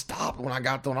 I stopped when I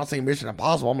got there. When I seen Mission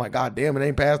Impossible, I'm like, God damn, it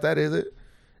ain't past that, is it?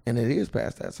 And it is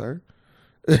past that, sir.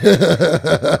 I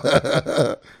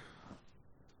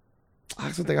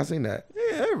actually think I seen that.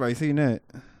 Yeah, everybody seen that.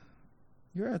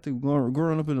 You have to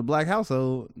growing up in a black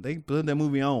household. They put that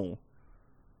movie on.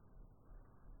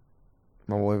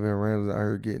 My boy Vin Rhames out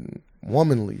here getting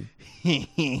womanly. I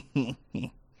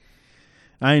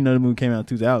didn't know the movie came out in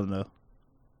 2000 though.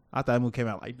 I thought the movie came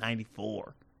out like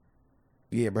 94.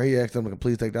 Yeah, bro. He asked them to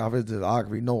please take that off his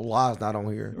discography. No lie, it's not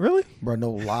on here, Really? bro.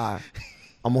 No lie.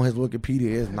 I'm on his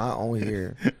Wikipedia. It's not on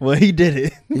here. Well, he did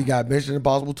it. He got Mission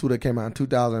Impossible 2 that came out in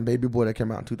 2000, and Baby Boy that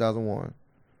came out in 2001.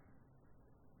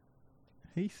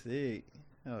 He's sick.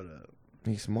 Hold up.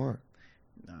 He's smart.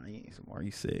 Nah, he ain't smart.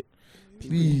 He's sick.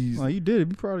 Please. Well, you did it.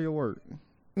 Be proud of your work.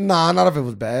 Nah, not if it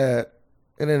was bad.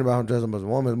 It ain't about him dressing up as a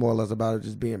woman. It's more or less about it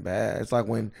just being bad. It's like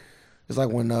when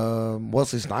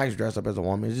Wesley Snipes dressed up as a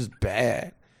woman. It's just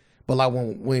bad. But like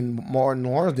when Martin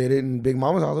Lawrence did it in Big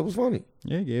Mama's House, it was funny.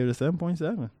 Yeah, he gave it a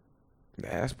 7.7.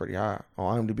 Yeah, that's pretty high.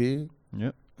 On IMDb,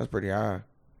 Yep. that's pretty high.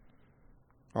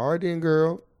 All right then,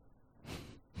 girl.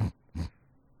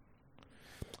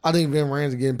 I think Vin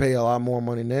Ramsey getting paid a lot more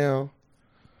money now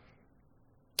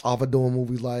off of doing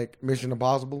movies like Mission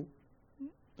Impossible.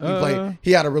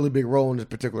 He had a really big role in this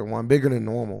particular one, bigger than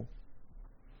normal.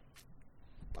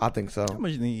 I think so. How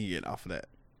much do you think he get off of that?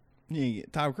 You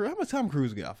get Tom Cruise. How much Tom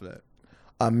Cruise get off of that?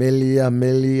 A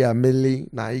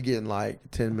milli. Nah, he getting like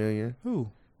 10 million.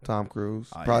 Who? Tom Cruise.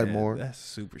 Oh, Probably yeah, more. That's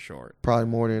super short. Probably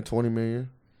more than 20 million.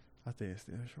 I think it's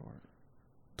still short.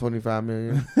 25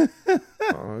 million.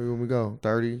 Here we go.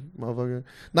 30, motherfucker.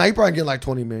 Nah, he probably getting like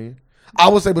 20 million. I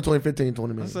would say between 15 and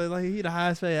 20 I million. say like he the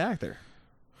highest paid actor.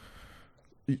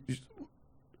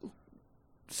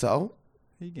 So?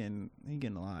 He getting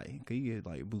a lot. He get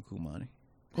like buku money.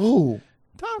 Who?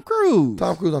 Tom Cruise.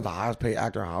 Tom Cruise not the highest paid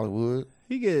actor in Hollywood.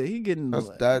 He getting That's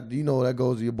like, that. You know that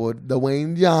goes to your boy Dwayne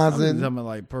I'm Johnson. talking about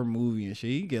like per movie and shit.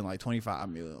 He getting like 25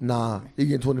 million. Nah, he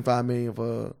getting 25 million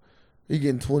for. He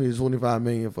getting 20 to 25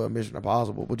 million for Mission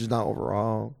Impossible, which is not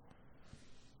overall.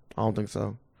 I don't think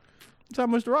so. That's how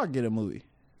much The Rock get a movie.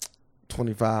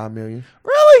 25 million.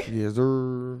 Really? Yes,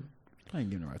 sir. I ain't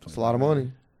giving the Rock 25. That's a lot of money.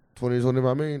 20 to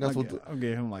 25 million. That's I'm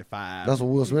giving him like 5. That's what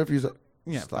Will Smith used to.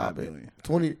 Yeah, Stop 5 it. million.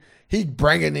 20. He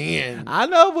bringing in. I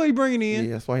know what he bringing in.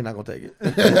 Yeah, that's why he not gonna take it.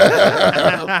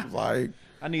 Like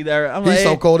I need that. I'm he's like, so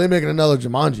hey, cold. They making another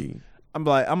Jumanji. I'm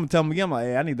gonna tell him again. I'm like,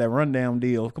 hey, I need that rundown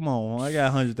deal. Come on, I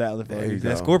got 100,000 for There you you.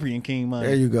 That go. Scorpion King money.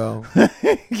 There you go.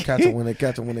 Catch them when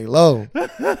they low.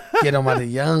 Get them out of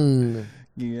young.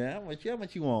 Yeah, how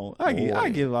much you want? I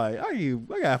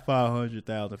got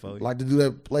 500,000 for you. Like to do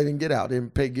that play and get out.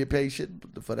 Didn't get paid shit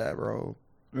for that, bro.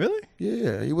 Really?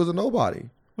 Yeah, he was a nobody.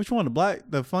 Which one?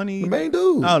 The funny? The main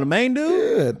dude. Oh, the main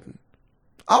dude? Yeah.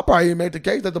 I'll probably even make the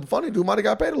case that the funny dude might have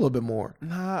got paid a little bit more.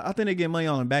 Nah, I think they get money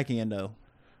on the back end though.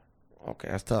 Okay,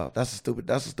 that's tough. That's a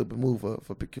stupid move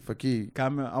for Key. I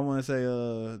want to say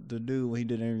the dude when he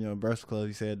did an interview on Breakfast Club,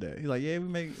 he said that he's like, yeah,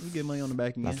 we get money on the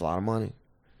back end. That's a lot of money.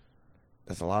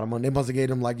 That's a lot of money. They must have gave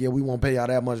them like, yeah, we won't pay y'all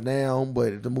that much now,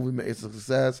 but if the movie is a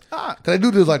success, cause they do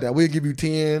this like that. We'll give you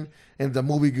 10, and if the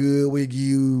movie good, we'll give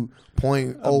you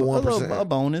 0.01%. A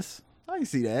bonus. I can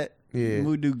see that. Yeah. The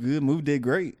movie do good. Movie did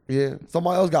great. Yeah,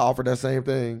 somebody else got offered that same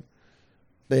thing.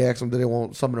 They asked them, did they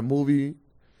want some of the movie,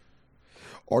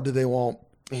 or did they want?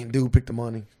 And dude picked the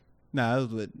money. Nah,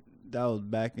 that was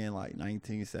back in like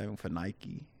 1970 for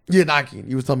Nike. Yeah, Nike.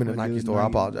 You was telling me the Like, Nike dude, store. I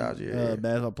apologize. Yeah,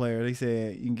 basketball player. They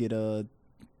said you can get a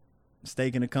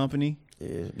stake in the company.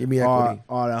 yeah. Give me equity.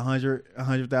 Or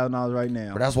 $100,000 right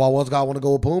now. But that's why once God want to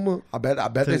go with Puma. I bet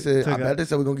they said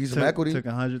we're gonna give you some equity. Took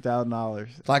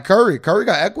 $100,000. Like Curry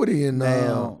got equity in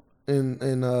Now,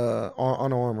 Under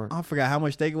Armour. I forgot how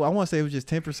much stake. I want to say it was just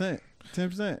 10%.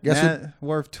 10%. Guess Now,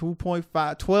 worth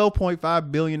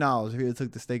 $12.5 billion if he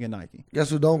took the stake in Nike. Guess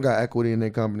who don't got equity in their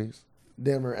companies?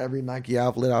 Damn near every Nike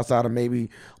outlet outside of maybe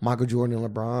Michael Jordan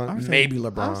and LeBron. Maybe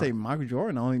LeBron. I would say Michael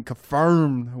Jordan only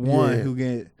confirmed one who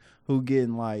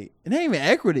getting like it ain't even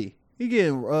equity. He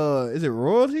getting is it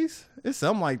royalties? It's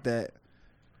something like that.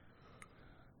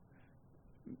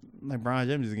 Like Brian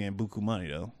James is getting buku money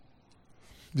though.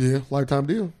 Yeah, lifetime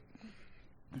deal.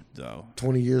 So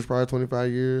 20 years, probably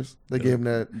 25 years. They gave him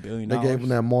that. $1 billion. They gave him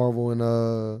that Marvel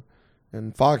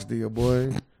and Fox deal,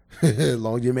 boy. As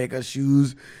long as you make us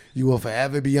shoes, you will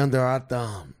forever be under our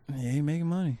thumb. Yeah, he making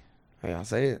money. Hey, I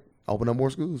say it. Open up more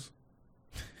schools.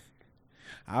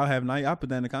 I'll have Nike. I'll put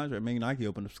that in the contract. Make Nike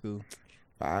open up school.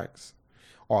 Facts.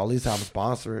 Or at least have them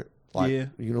sponsor it. Like Yeah.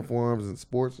 uniforms and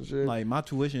sports and shit. Like my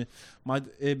tuition,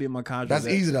 it'd be in my contract. That's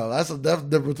easy though. That's the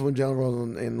difference between Jalen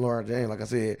Rose and LeBron James. Like I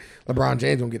said, LeBron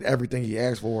James don't get everything he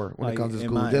asks for when it comes to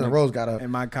school. Jalen Rose got in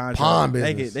my pawn contract.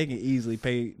 business. They can easily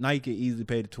pay. Nike can easily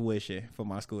pay the tuition for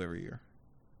my school every year.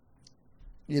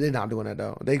 Yeah, they're not doing that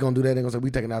though. They gonna do that. They gonna say we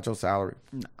taking out your salary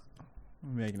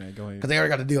I'm making that go ahead. because they already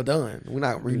got the deal done. We're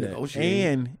not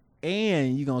renegotiating.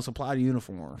 And you gonna supply the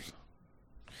uniforms.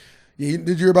 Yeah, did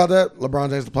you hear about that? LeBron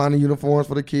James supplying the uniforms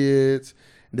for the kids.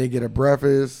 They get a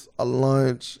breakfast, a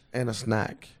lunch, and a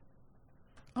snack.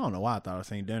 I don't know why I thought I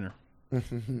seen dinner.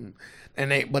 and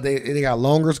they got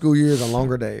longer school years and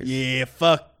longer days. Yeah,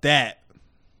 fuck that.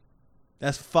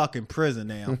 That's fucking prison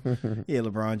now. Yeah,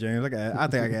 LeBron James. I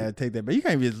think I gotta take that. But you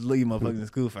can't just leave motherfuckers in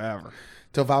school forever.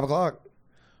 Till 5 o'clock.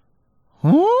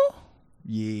 Huh?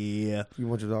 Yeah. You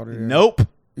want your daughter there? Nope.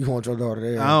 You want your daughter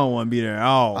there? I don't want to be there at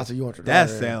all. I said you want your That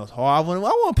daughter there. sounds hard. I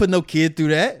want to put no kid through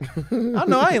that. I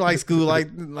know I ain't like school like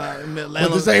But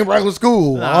this ain't regular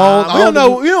school. Nah, we don't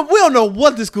know. We don't know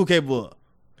what the school capable of.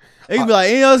 It can be like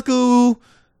any other school.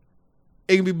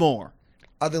 It can be more.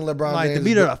 I think LeBron Like James to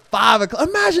be there at 5 o'clock.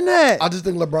 Imagine that. I just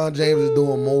think LeBron James is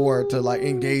doing more to like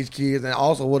engage kids, and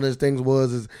also one of his things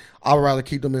is I'd rather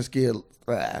keep them in school.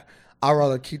 I'd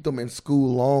rather keep them in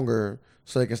school longer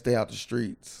so they can stay out the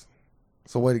streets.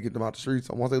 It's a way to get them out the streets.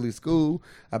 So once they leave school,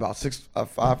 about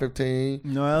 5:15.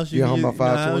 No else Get home by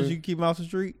 5:20. you keep them off the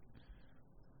street.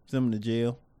 Send them to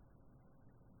jail.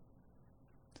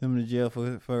 Send them to jail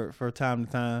for time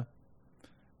to time.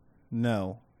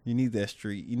 No. You need that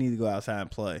street. You need to go outside and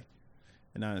play.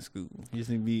 And not in school. You just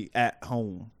need to be at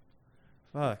home.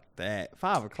 Fuck that.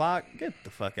 5 o'clock? Get the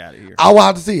fuck out of here. I will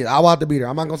have to see it. I will have to be there.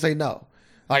 I'm not going to say no.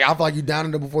 Like, I feel like you down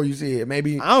in there before you see it.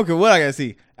 Maybe. I don't care what I got to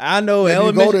see. I know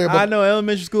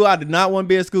elementary school. I did not want to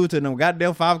be at school till no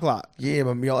goddamn 5 o'clock. Yeah,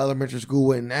 but your elementary school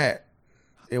wasn't that.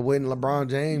 It wasn't LeBron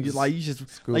James.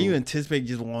 You anticipate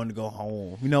just wanting to go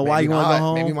home. You know why Maybe you want to not. go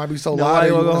home? Maybe it might be so You know loud why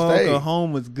you wanna want go to home? stay. 'Cause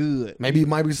home was good. Maybe it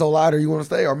might be so loud or you want to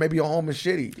stay, or maybe your home is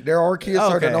shitty. There are kids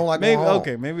that don't like going home.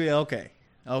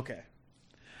 Okay.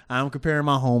 I'm comparing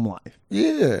my home life.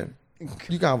 Yeah.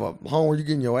 You got a home where you're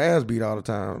getting your ass beat all the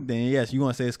time. Then yes, you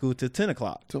want to stay at school till 10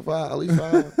 o'clock. Till 5, at least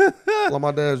 5. Well,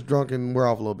 my dad's drunk and we're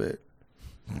off a little bit.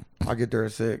 I get there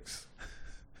at 6.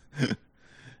 All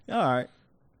right.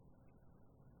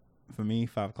 For me,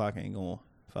 5 o'clock ain't going.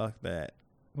 Fuck that.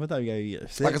 What thought you got to eat at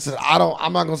 6? Like I said,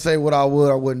 I'm not gonna say what I would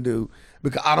or wouldn't do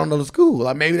because I don't know the school.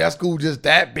 Like maybe that school just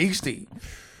that beastie.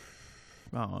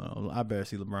 I don't know. I better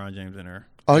see LeBron James in there.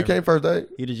 Oh, he came first day.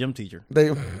 He the gym teacher.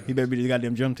 They He better be the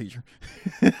goddamn gym teacher.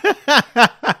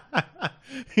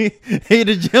 he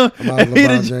the gym.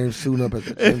 LeBron James suiting up at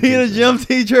the gym. If he the gym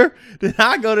teacher, then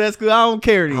I go to that school. I don't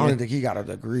care. I don't even think he got a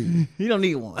degree. He don't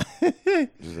need one.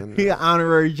 He an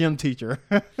honorary gym teacher.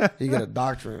 He got a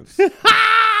doctorate.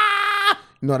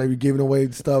 You know they be giving away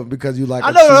stuff because you like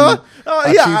I know.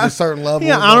 achieve a certain level. He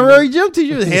an honorary gym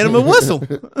teacher. Just hand him a whistle.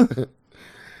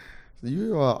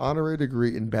 You have an honorary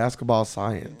degree in basketball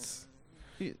science.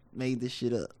 He made this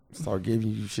shit up. Start giving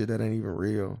you shit that ain't even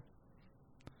real.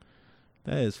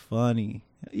 That is funny.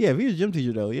 Yeah, if he was a gym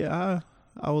teacher though, yeah,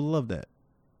 I would love that.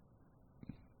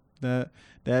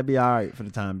 That'd be all right for the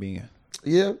time being.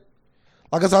 Yeah.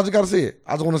 Like I said, I just got to see it.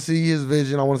 I just want to see his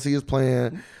vision. I want to see his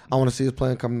plan. I want to see his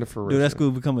plan coming to fruition. Do that school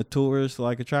become a tourist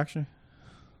like attraction?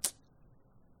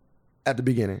 At the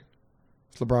beginning.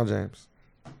 It's LeBron James.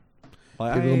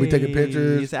 Like, People gonna be taking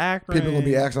pictures. it's Akron. People gonna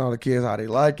be asking all the kids how they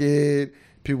like it.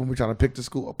 People gonna be trying to pick the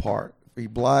school apart. He's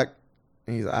black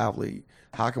and he's an athlete.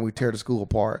 How can we tear the school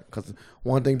apart? Because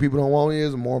one thing people don't want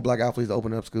is more black athletes to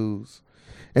open up schools.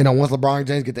 And then once LeBron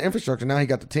James get the infrastructure, now he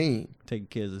got the team. Take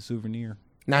kids as a souvenir.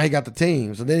 Now he got the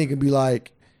team. So then he can be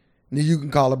like, then you can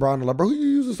call LeBron and like, bro, who you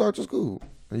use to start your school?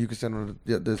 And you can send them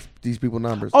these people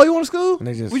numbers. Oh, you want a school? And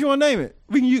they just- What you want to name it?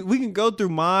 We can go through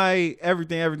my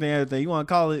everything. You want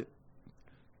to call it?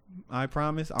 I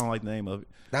promise. I don't like the name of it.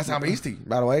 That's how Easty,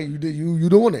 by the way. You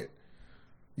doing it.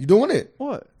 You doing it.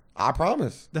 What? I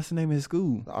promise. That's the name of his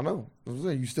school. I know.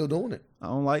 You still doing it. I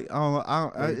don't like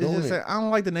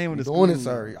the name of the You school. doing it,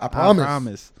 sir. I promise. I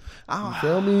promise. You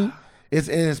feel me? It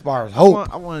inspires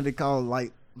hope. I wanted to call it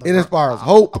like. It inspires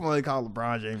hope. I wanted to call it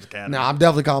LeBron James Academy. Now I'm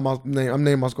definitely calling my name. I'm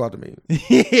naming my school after me.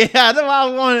 Yeah, that's what I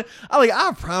wanted.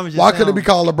 I promise you. Why couldn't it be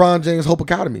called LeBron James Hope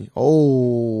Academy?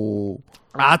 Oh,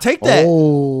 I'll take that.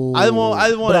 Oh, I didn't want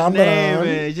to name Bron.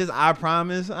 it. Just I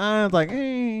promise. I was like,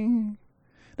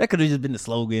 that could have just been the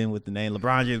slogan with the name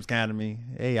LeBron James Academy.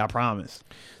 Hey, I promise.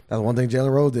 That's one thing Jalen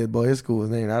Rose did. Boy, his school is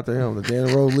named after him, the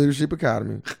Jalen Rose Leadership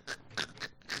Academy.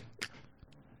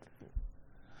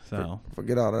 So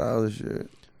Forget all that other shit.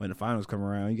 when the finals come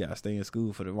around, you gotta stay in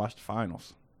school to watch the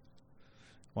finals.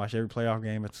 Watch every playoff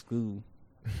game at school.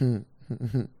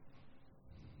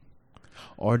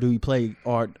 Or do we play?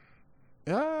 I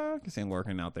can see him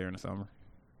working out there in the summer.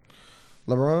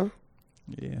 LeBron?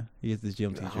 Yeah, he is this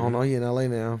gym teacher. I don't know. He in LA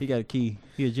now. He got a key.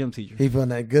 He a gym teacher. He feeling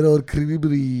that good old Cleveland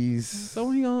breeze. So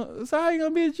how you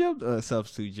gonna be a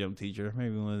substitute gym teacher?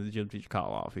 Maybe when the gym teacher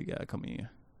call off, he gotta come in.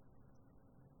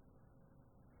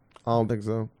 I don't think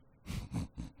so.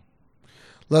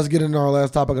 Let's get into our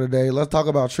last topic of the day. Let's talk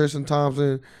about Tristan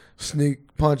Thompson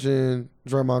sneak punching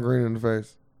Draymond Green in the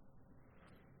face.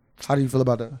 How do you feel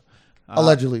about that?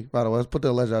 Allegedly, by the way. Let's put the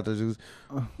alleged out there just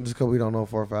because we don't know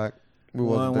for a fact.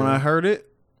 When I heard it,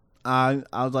 I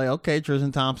was like, okay,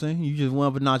 Tristan Thompson, you just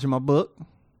went up a notch in my book.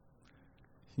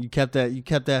 You kept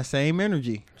that same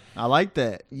energy. I like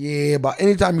that. Yeah, but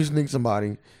anytime you sneak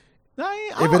somebody,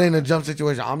 if it ain't a jump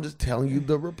situation, I'm just telling you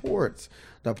the reports.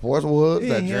 The reports was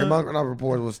that Draymond, not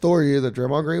reports, the story is that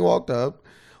Draymond Green walked up,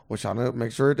 was trying to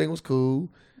make sure everything was cool.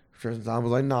 Tristan Thompson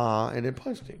was like, nah, and then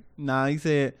punched him. Nah, he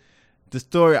said, the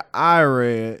story I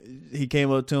read, he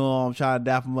came up to him, tried to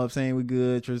dap him up, saying we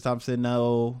good. Tristan Thompson said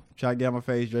no, tried to get on my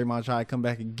face. Draymond tried to come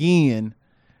back again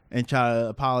and try to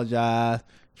apologize.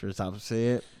 Tristan Thompson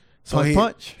said, so he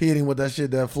punch. He hit him with that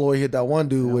shit that Floyd hit that one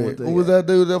dude with. Who was that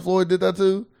dude that Floyd did that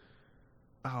to?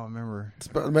 I don't remember.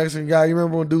 The Mexican guy, you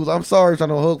remember when dude was, I'm sorry, trying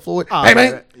to hook Floyd. Oh, hey,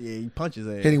 man. Yeah, he punched his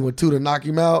ass. Hit him with 2 to knock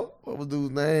him out. What was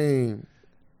dude's name?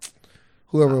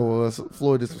 Whoever it was.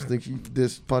 Floyd did some sneaky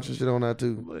punching shit on that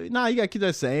too. Nah, you gotta keep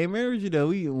that same energy though.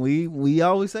 We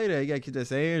always say that. You gotta keep that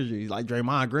same energy. Like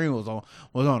Draymond Green was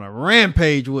on a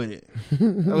rampage with it.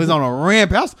 It was on a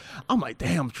rampage. I'm like,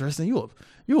 damn, Tristan, you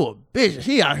a bitch.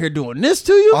 He out here doing this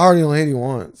to you? I already only hit him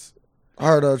once. I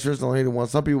heard Tristan only hit him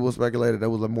once. Some people speculated that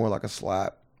was more like a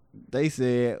slap. They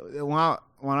said when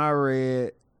I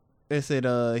read, they said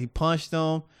he punched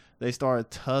him. They started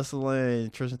tussling,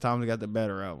 and Tristan Thompson got the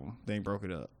better of him. They broke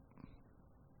it up.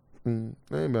 Ain't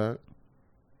bad.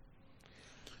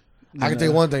 I can tell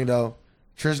you one thing though.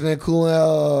 Tristan ain't cool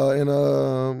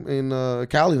in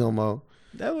Cali no more.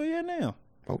 That's what he at now.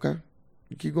 Okay.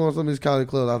 You keep going to some of these Cali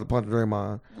clubs after punching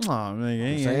Draymond. Oh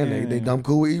man, I'm saying they dumb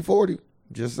cool with E40.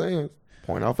 Just saying.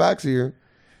 Point out facts here.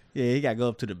 Yeah, he got to go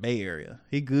up to the Bay Area.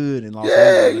 He good in Los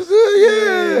Angeles. Angeles. Yeah, you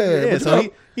good. Yeah.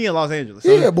 So he in Los Angeles.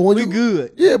 So yeah, but when we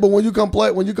good. Yeah, but when you come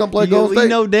play Golden State, you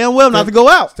know damn well not to go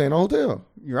out. Stay in a hotel.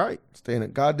 You're right. Stay in a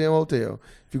goddamn hotel.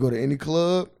 If you go to any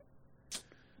club.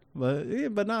 But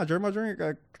nah, Draymond Green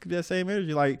got that same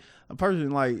energy. Like a person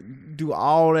like do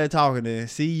all that talking and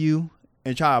see you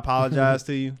and try to apologize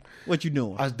to you. What you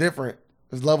doing? That's different.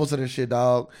 There's levels to this shit,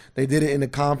 dog. They did it in the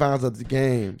compounds of the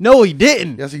game. No, he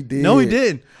didn't. Yes, he did. No, he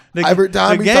didn't. Every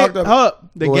time he talked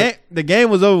about the game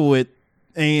was over with,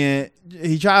 and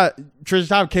he tried. Tristan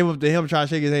Thompson came up to him trying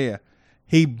to shake his hand.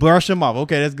 He brushed him off.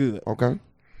 Okay, that's good. Okay.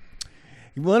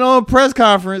 He went on a press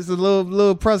conference, a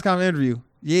little press conference interview.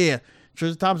 Yeah,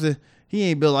 Tristan Thompson, he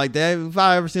ain't built like that. If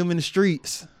I ever see him in the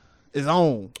streets, it's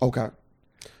on. Okay.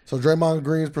 So Draymond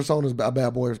Green's persona is a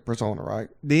bad boy's persona, right?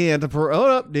 Then at the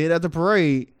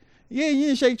parade, yeah, you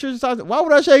didn't shake Tristan Thompson. Why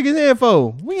would I shake his hand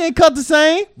for? We ain't cut the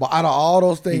same. But out of all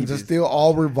those things, it's still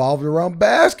all revolved around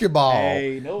basketball.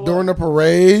 Hey, no during the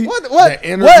parade, the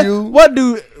interview. What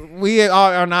do we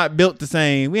are not built the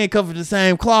same? We ain't cut from the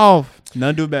same cloth.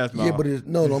 Nothing to do with basketball. Yeah, but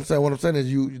what I'm saying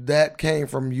is that came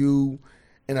from you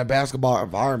in a basketball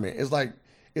environment. It's like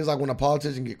when a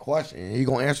politician get questioned, he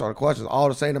gonna answer all the questions all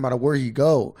the same no matter where he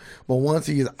go. But once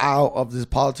he is out of this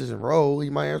politician role, he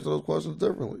might answer those questions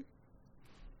differently.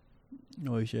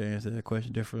 No, he should answer that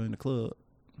question differently in the club.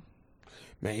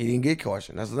 Man, he didn't get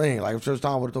questioned. That's the thing. Like if Tristan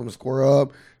Thompson would have told him to square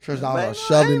up, Tristan Thompson would have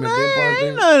shoved him and then punched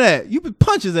him. None of that. You could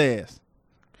punch his ass.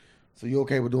 So you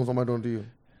okay with doing somebody doing to you?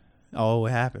 Oh,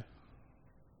 what happened?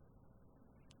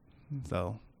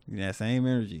 So that same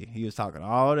energy. He was talking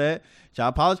all that. Should I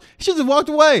apologize? He should have walked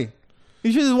away.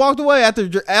 He should have walked away after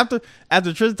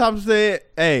Tristan Thompson said,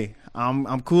 "Hey,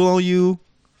 I'm cool on you."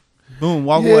 Boom,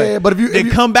 walk away. Yeah, but if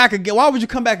you come back again, why would you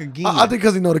come back again? I think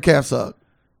because he know the Cavs suck.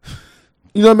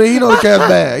 You know what I mean? He know the Cavs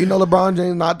bad. He know LeBron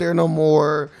James not there no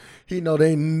more. He know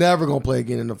they never gonna play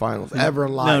again in the finals ever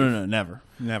in life. No, never.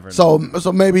 So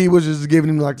maybe he was just giving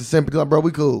him like the sympathy, like, bro,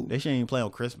 we cool. They shouldn't even play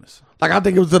on Christmas. Like I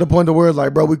think it was to the point of where it's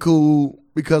like, bro, we cool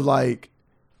because like,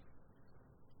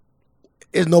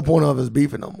 it's no point of us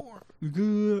beefing no more. We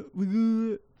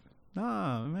good.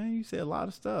 Nah, man, you said a lot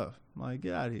of stuff. Like,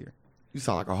 get out of here. You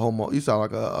sound like a homo. You sound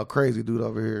like a crazy dude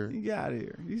over here. You get out of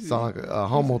here. You sound like a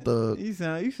homo thug. You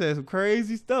said some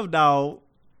crazy stuff, dog.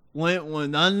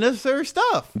 When unnecessary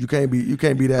stuff. You can't be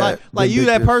that. Like you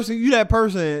that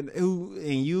person who,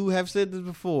 and you have said this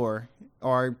before,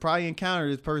 or probably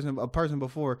encountered a person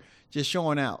before, just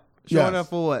showing out. Showing up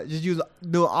for what? Just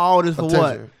do all this for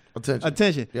what?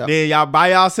 Attention. Yep. Then y'all by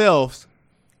yourselves.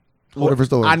 Whole different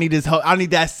story. I need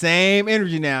that same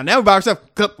energy now. Now we by ourselves.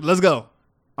 Let's go.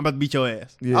 I'm about to beat your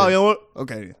ass. Yeah. Oh, you know what?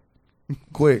 Okay.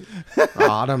 Quick.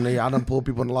 I done pull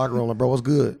people in the locker room like, bro, what's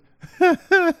good?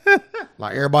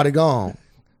 Like everybody gone.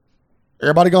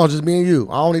 Just me and you.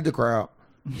 I don't need the crowd.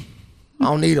 I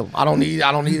don't need them. I don't need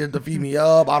it to feed me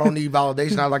up. I don't need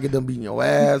validation. I like it them beating your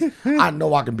ass. I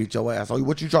know I can beat your ass. So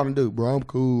what you trying to do, bro? I'm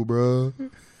cool, bro.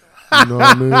 You know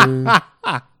what I mean?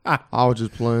 I was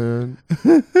just playing.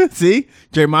 See,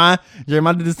 Jeremiah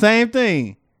did the same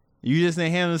thing. You just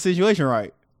didn't handle the situation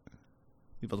right.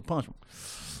 You supposed to punch him.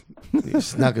 He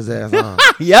snuck his ass on.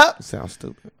 Yep. Sounds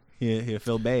stupid. He'll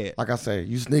feel bad. Like I say,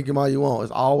 you sneak him all you want.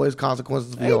 It's always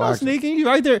consequences for Ain't your no actions. sneaking. You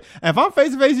right there. And if I'm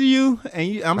face to face with you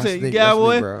and I'm That's saying, you sneak, got that's sneak,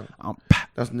 boy, bro. I'm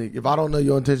That's sneak. If I don't know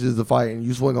your intentions to fight and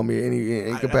you swing on me in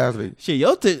any capacity. shit.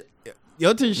 Your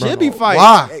team should Bro, be fighting.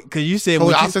 why? Because you said So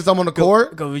what I you said something on the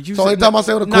court? So So anytime I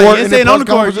say on the no, court you and said in on the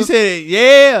press court. You conferences- said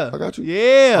yeah. I got you.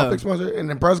 Yeah. I'll fix my shit. And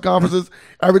in press conferences,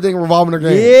 everything revolving the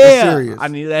game. Yeah. It's serious. I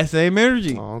need that same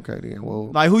energy. Oh, okay then.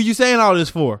 Well, Like, who you saying all this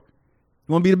for?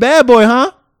 You want to be the bad boy,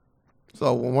 huh?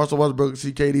 so when Russell Westbrook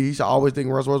see KD, he should always think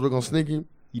Russell Westbrook gonna sneak him.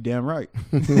 You damn right.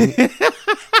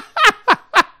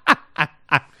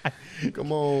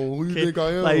 Come on, who you think I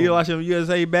am? Like, you watch them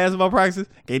USA basketball practices.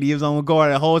 KD was on the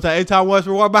guard the whole time. Every time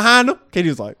Westbrook walked behind him, KD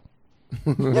was like,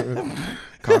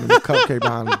 Caught him a cupcake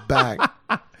behind his back.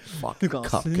 "You Fucking gonna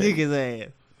sneak cupcake. his ass."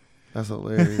 That's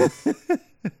hilarious.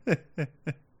 And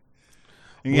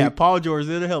you got Paul George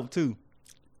there to help too.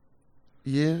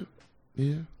 Yeah.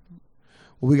 Well,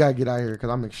 we gotta get out of here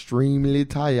because I'm extremely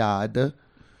tired, and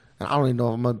I don't even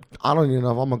know if I'm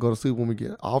gonna go to sleep when we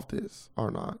get off this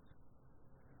or not.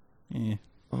 Yeah,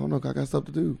 I don't know. 'Cause I got stuff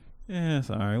to do. yeah, it's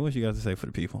all right. What you got to say for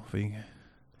the people?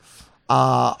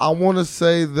 I want to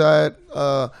say that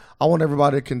I want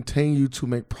everybody to continue to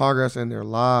make progress in their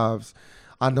lives.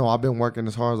 I know I've been working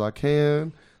as hard as I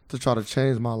can to try to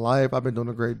change my life. I've been doing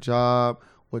a great job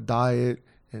with diet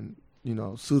and,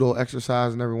 pseudo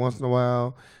exercising every once in a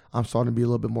while. I'm starting to be a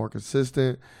little bit more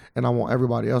consistent, and I want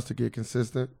everybody else to get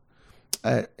consistent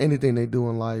at anything they do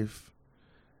in life.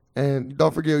 And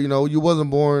don't forget, you wasn't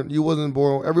born.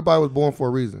 Everybody was born for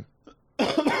a reason. I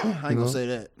ain't gonna say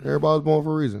that. Everybody was born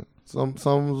for a reason. Some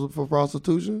was for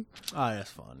prostitution. Oh,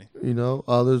 that's funny.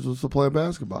 Others was for playing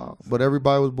basketball. But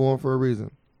everybody was born for a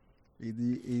reason. Either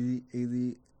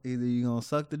you gonna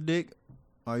suck the dick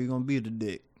or you gonna beat the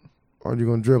dick. Or you're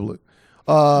gonna dribble it.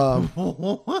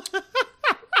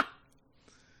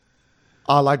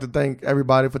 I'd like to thank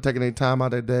everybody for taking their time out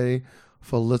of their day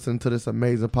for listening to this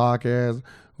amazing podcast.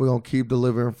 We're gonna keep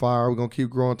delivering fire. We're gonna keep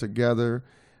growing together.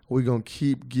 We're gonna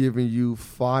keep giving you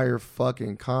fire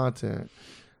fucking content.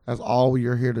 That's all we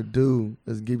are here to do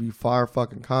is give you fire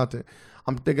fucking content.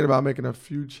 I'm thinking about making a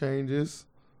few changes,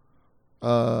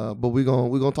 but we're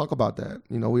gonna talk about that.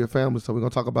 We're a family, so we're gonna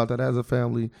talk about that as a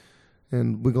family,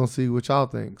 and we're gonna see what y'all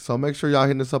think. So make sure y'all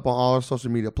hitting us up on all our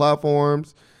social media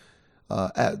platforms,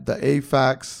 at the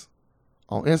AFAX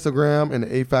on Instagram and the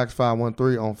AFAX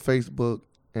 513 on Facebook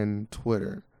and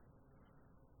Twitter.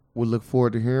 We look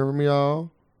forward to hearing from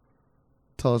y'all.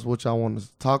 Tell us what y'all want us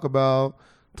to talk about.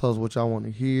 Tell us what y'all want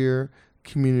to hear.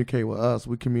 Communicate with us.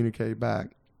 We communicate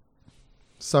back.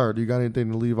 Sir, do you got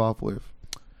anything to leave off with?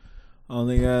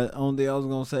 Only thing I was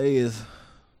gonna say is,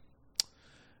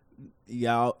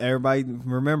 y'all, everybody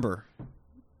remember,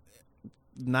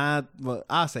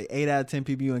 I say 8 out of 10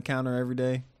 people you encounter every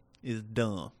day is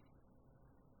dumb.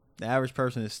 The average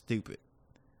person is stupid.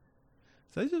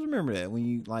 So just remember that when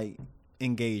you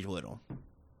engage with them.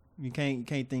 You can't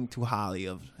think too highly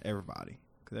of everybody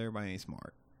because everybody ain't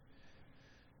smart.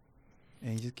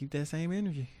 And you just keep that same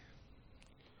energy.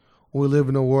 We live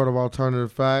in a world of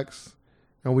alternative facts,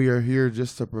 and we are here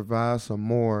just to provide some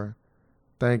more.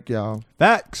 Thank y'all.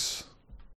 Facts.